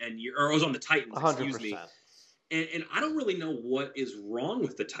them, or was on the Titans. 100%. Excuse me. And I don't really know what is wrong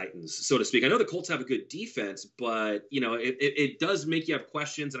with the Titans, so to speak. I know the Colts have a good defense, but it does make you have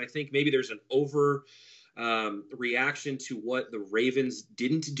questions. And I think maybe there's an reaction to what the Ravens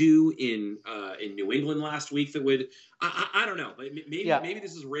didn't do in New England last week that would I don't know. Maybe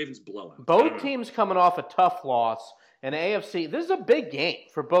this is a Ravens blowout. Both teams coming off a tough loss. And AFC, this is a big game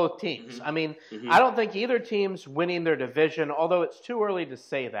for both teams. Mm-hmm. I mean, I don't think either team's winning their division, although it's too early to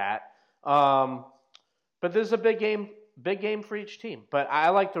say that. But this is a big game for each team. But I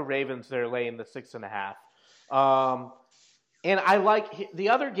like the Ravens. They're laying the 6.5. And I like the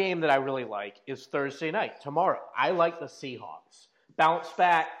other game that I really like is Thursday night, tomorrow. I like the Seahawks. Bounce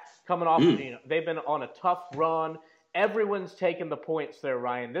back, coming off, they've been on a tough run. Everyone's taking the points there,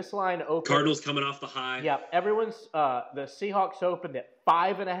 Ryan. This line opened. Cardinals coming off the high. Yeah, the Seahawks opened at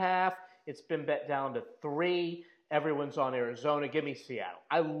 5.5. It's been bet down to 3. Everyone's on Arizona. Give me Seattle.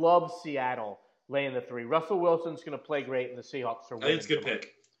 I love Seattle laying the 3. Russell Wilson's going to play great, and the Seahawks are winning. I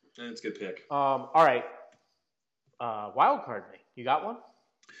think it's a good pick. All right. Wild card me. You got one?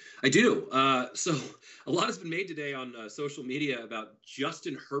 I do. So a lot has been made today on social media about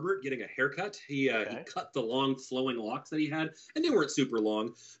Justin Herbert getting a haircut. He cut the long flowing locks that he had, and they weren't super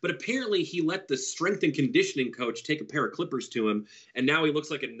long. But apparently he let the strength and conditioning coach take a pair of clippers to him, and now he looks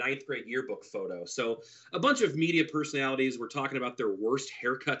like a 9th grade yearbook photo. So a bunch of media personalities were talking about their worst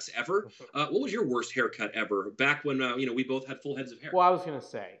haircuts ever. What was your worst haircut ever? Back when we both had full heads of hair. Well, I was going to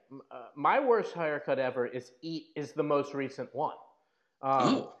say my worst haircut ever is the most recent one.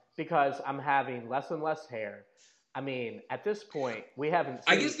 Because I'm having less and less hair. I mean, at this point, we haven't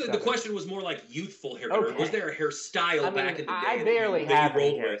seen I guess the question was more like youthful haircut. Okay. Was there a hairstyle back in the day? I barely have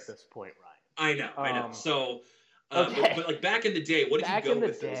any hair at this point, Ryan. I know. So, but like back in the day, what did you go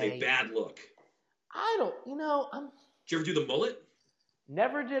with that was a bad look? I don't, Did you ever do the mullet?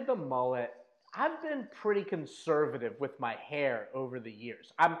 Never did the mullet. I've been pretty conservative with my hair over the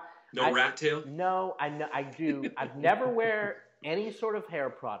years. No rat tail? No, I do. I've never wear any sort of hair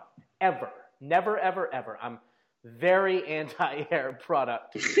product, ever. Never, ever, ever. I'm very anti-hair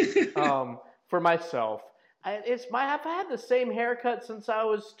product for myself. I've had the same haircut since I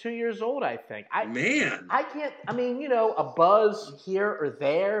was 2 years old, I think. I can't, a buzz here or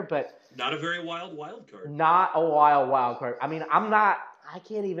there, but... Not a very wild card. Not a wild card. I mean, I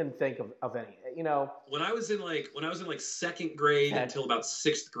can't even think of any. When I was in like second grade until about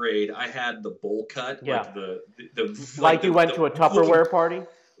 6th grade, I had the bowl cut. Yeah. Like you went to a Tupperware party.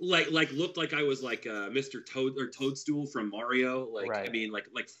 Like looked like I was like Mr. Toadstool from Mario. Right. I mean,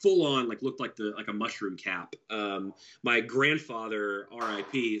 like full on, looked like a mushroom cap. My grandfather,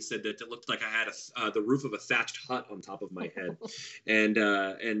 R.I.P., said that it looked like I had the roof of a thatched hut on top of my head, and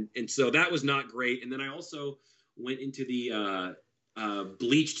so that was not great. And then I also went into the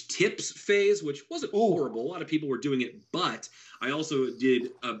bleached tips phase, which wasn't horrible. A lot of people were doing it, but I also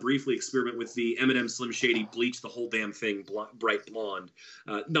did briefly experiment with the M&M Slim Shady bleach the whole damn thing bright blonde.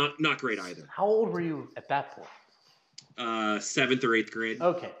 Not great either. How old were you at that point? 7th or 8th grade.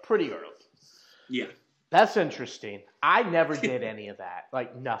 Okay, pretty early. Yeah. That's interesting. I never did any of that.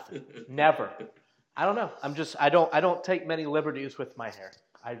 Like nothing. Never. I don't know. I don't take many liberties with my hair.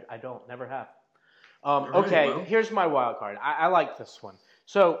 I don't. Never have. Okay, well, here's my wild card. I like this one.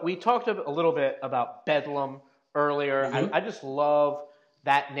 So we talked a little bit about Bedlam earlier. Mm-hmm. I just love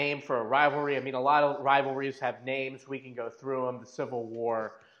that name for a rivalry. I mean, a lot of rivalries have names. We can go through them, the Civil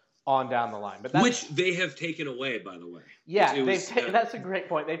War, on down the line. But which they have taken away, by the way. Yeah, that's a great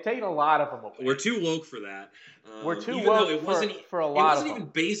point. They've taken a lot of them away. We're too woke for that. We're too woke for a lot of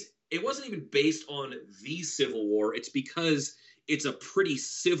them. It wasn't even based on the Civil War. It's because it's a pretty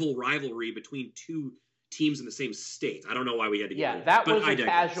civil rivalry between two teams in the same state. I don't know why we had to get rid of that was a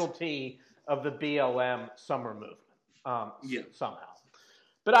casualty of the BLM summer movement somehow.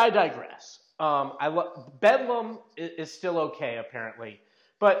 But I digress. Bedlam is still okay, apparently.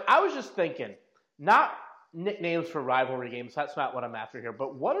 But I was just thinking, not nicknames for rivalry games. That's not what I'm after here.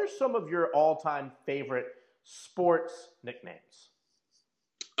 But what are some of your all-time favorite sports nicknames?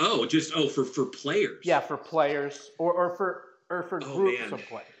 Oh, for players. Yeah, for players or for groups of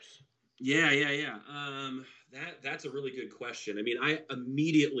players. Yeah. That's a really good question. I mean, I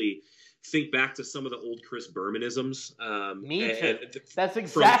immediately think back to some of the old Chris Bermanisms. Me too. That's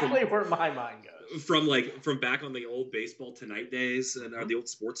exactly where my mind goes. From back on the old Baseball Tonight days and the old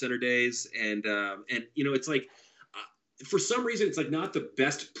SportsCenter days, and it's like. For some reason, it's like not the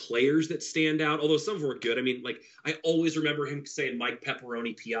best players that stand out, although some of them were good. I mean, like I always remember him saying Mike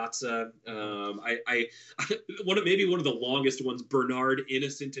Pepperoni Piazza. Maybe one of the longest ones, Bernard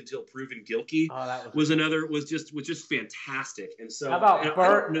Innocent Until Proven Guilty, was just fantastic. And so how about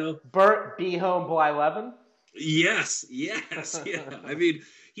Bert Be Home Blyleven? Yes, yeah. I mean,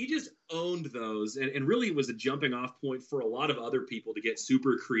 he just owned those, and really was a jumping off point for a lot of other people to get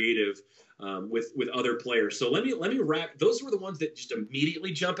super creative with other players. So let me rack. Those were the ones that just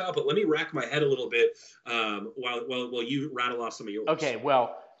immediately jump out. But let me rack my head a little bit while you rattle off some of yours. Okay.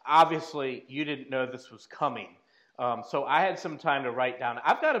 Well, obviously you didn't know this was coming, so I had some time to write down.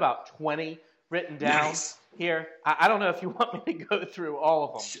 I've got about 20 written down here. I don't know if you want me to go through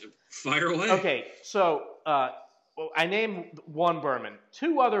all of them. Fire away. Okay. So I named one Berman.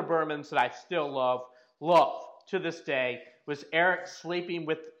 Two other Bermans that I still love to this day was Eric Sleeping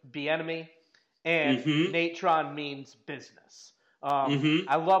with Bieniemy and Natron Means Business.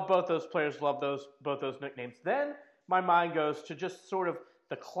 I love both those players, love both those nicknames. Then my mind goes to just sort of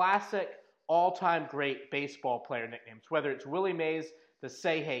the classic all-time great baseball player nicknames, whether it's Willie Mays, the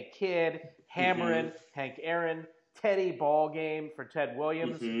Say Hey Kid, Hammerin', Hank Aaron, Teddy Ballgame for Ted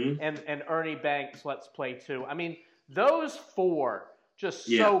Williams, and Ernie Banks, Let's Play 2. I mean, those four just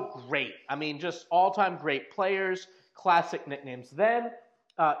so great. I mean, just all-time great players, classic nicknames. Then,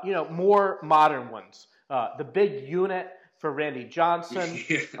 more modern ones. The Big Unit for Randy Johnson.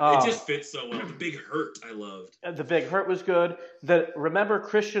 It just fits so well. The Big Hurt, I loved. The Big Hurt was good. Remember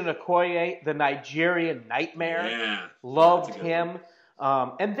Christian Okoye, the Nigerian Nightmare? Yeah. Loved him.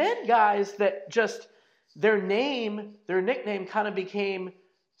 And then guys that just, their nickname kind of became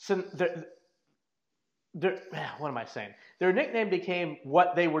what am I saying? Their nickname became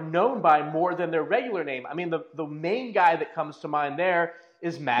what they were known by more than their regular name. I mean, the main guy that comes to mind there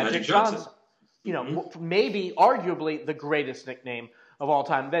is Magic Johnson. Maybe arguably the greatest nickname of all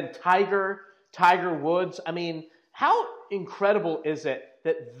time. Then Tiger Woods. I mean, how incredible is it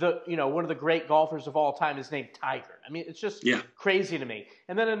that one of the great golfers of all time is named Tiger? I mean, it's just crazy to me.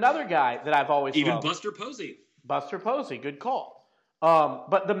 And then another guy that I've always loved. Buster Posey. Buster Posey, good call.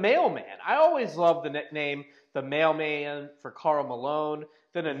 But the Mailman, I always loved the nickname, the Mailman for Karl Malone.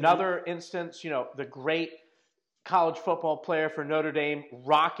 Then another instance, the great college football player for Notre Dame,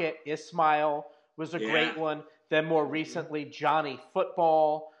 Rocket Ismail was a great one. Then more recently, Johnny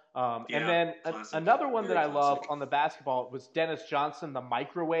Football. And then another one that I love on the basketball was Dennis Johnson, the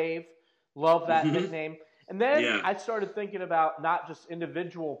Microwave. Love that nickname. And then I started thinking about not just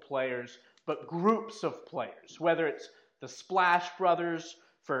individual players, but groups of players, whether it's the Splash Brothers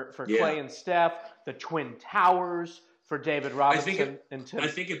for Clay and Steph, the Twin Towers for David Robinson and Tim. I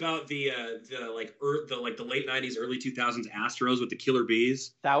think about the late '90s, early 2000s Astros with the Killer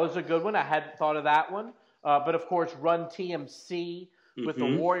Bees. That was a good one. I hadn't thought of that one. But of course, Run TMC with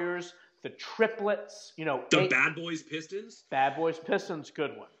the Warriors, the Triplets. The Bad Boys Pistons. Bad Boys Pistons,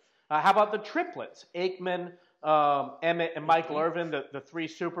 good one. How about the Triplets? Aikman, Emmett, and Michael Irvin, the 3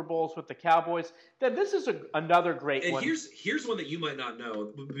 Super Bowls with the Cowboys. Then this is another great one. Here's one that you might not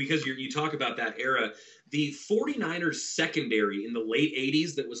know because you talk about that era. The 49ers secondary in the late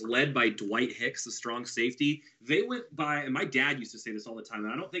 80s that was led by Dwight Hicks, the strong safety, they went by, and my dad used to say this all the time,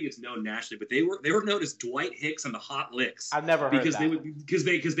 and I don't think it's known nationally, but they were known as Dwight Hicks and the Hot Licks. I've never heard that.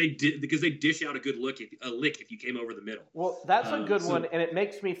 Because they dish out a good lick if you came over the middle. Well, that's a good one, and it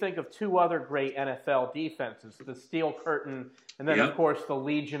makes me think of 2 other great NFL defenses: the Steel Curtain, and then of course the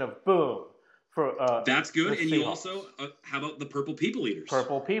Legion of Boom. That's good, and you also how about the Purple People Eaters?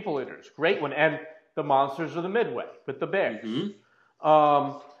 Purple People Eaters, great one, and the Monsters of the Midway with the Bears.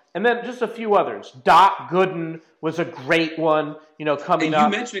 And then just a few others. Doc Gooden was a great one, coming up.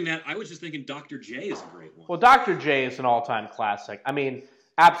 You mentioning that, I was just thinking Dr. J is a great one. Well, Dr. J is an all-time classic. I mean,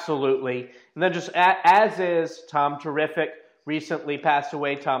 absolutely. And then just as is Tom Terrific, recently passed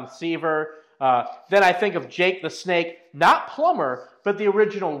away, Tom Seaver. Then I think of Jake the Snake, not Plumber, but the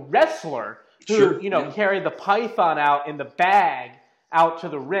original wrestler who, carried the python out in the bag out to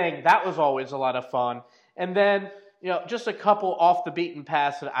the ring. That was always a lot of fun. And then, just a couple off the beaten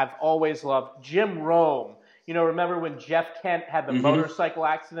paths that I've always loved. Jim Rome. Remember when Jeff Kent had the motorcycle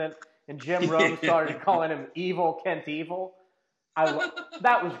accident and Jim Rome started calling him Evil Kent Evil?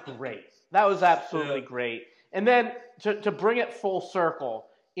 That was great. That was absolutely great. And then to bring it full circle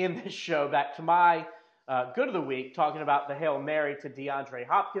in this show, back to my good of the week, talking about the Hail Mary to DeAndre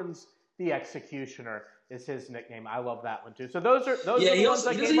Hopkins, the Executioner is his nickname. I love that one too. So those are does he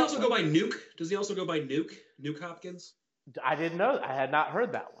also go by Nuke? Does he also go by Nuke Hopkins? I didn't know. I had not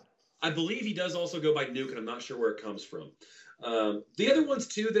heard that one. I believe he does also go by Nuke, and I'm not sure where it comes from. The other ones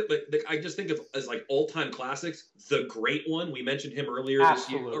too that I just think of as like all-time classics. The Great One, we mentioned him earlier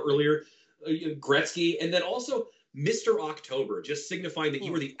Gretzky, and then also Mr. October, just signifying that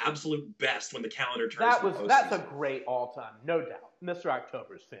you were the absolute best when the calendar turns. That's a great all-time, no doubt. Mr.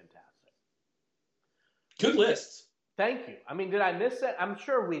 October is fantastic. Good lists. Thank you. I mean, did I miss it? I'm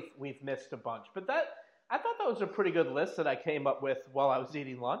sure we've missed a bunch, but I thought that was a pretty good list that I came up with while I was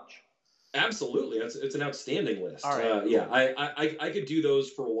eating lunch. Absolutely, it's an outstanding list. All right, cool. I could do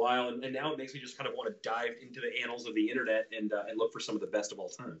those for a while, and now it makes me just kind of want to dive into the annals of the internet and look for some of the best of all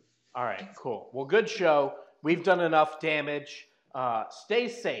time. All right, cool. Well, good show. We've done enough damage. Stay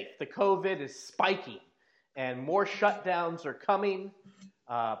safe. The COVID is spiking, and more shutdowns are coming.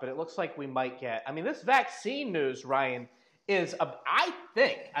 But it looks like we might get... I mean, this vaccine news, Ryan, is...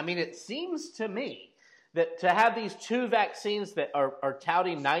 it seems to me that to have these two vaccines that are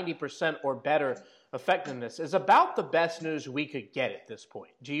touting 90% or better effectiveness is about the best news we could get at this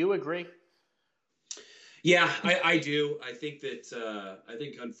point. Do you agree? Yeah, I do. I think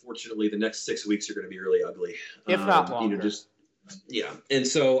unfortunately the next 6 weeks are going to be really ugly, if not longer. And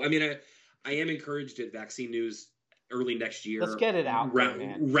so I mean I am encouraged at vaccine news early next year. Let's get it out there,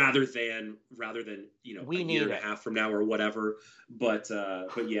 man. Rather than a year and a half from now or whatever. But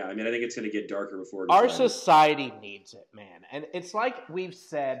yeah, I mean I think it's going to get darker before our society needs it, man. And it's like we've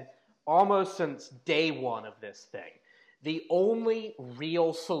said almost since day one of this thing. The only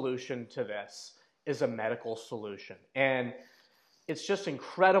real solution to this is a medical solution. And it's just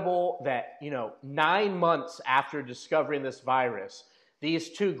incredible that, 9 months after discovering this virus,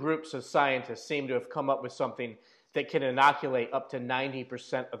 these two groups of scientists seem to have come up with something that can inoculate up to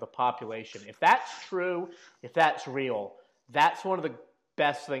 90% of the population. If that's true, if that's real, that's one of the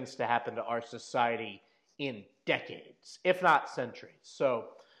best things to happen to our society in decades, if not centuries. So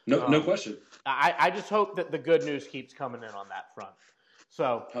no question. I just hope that the good news keeps coming in on that front.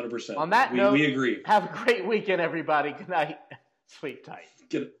 So 100%. On that note, we agree. Have a great weekend, everybody. Good night. Sleep tight.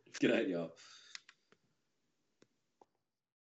 Good night, y'all.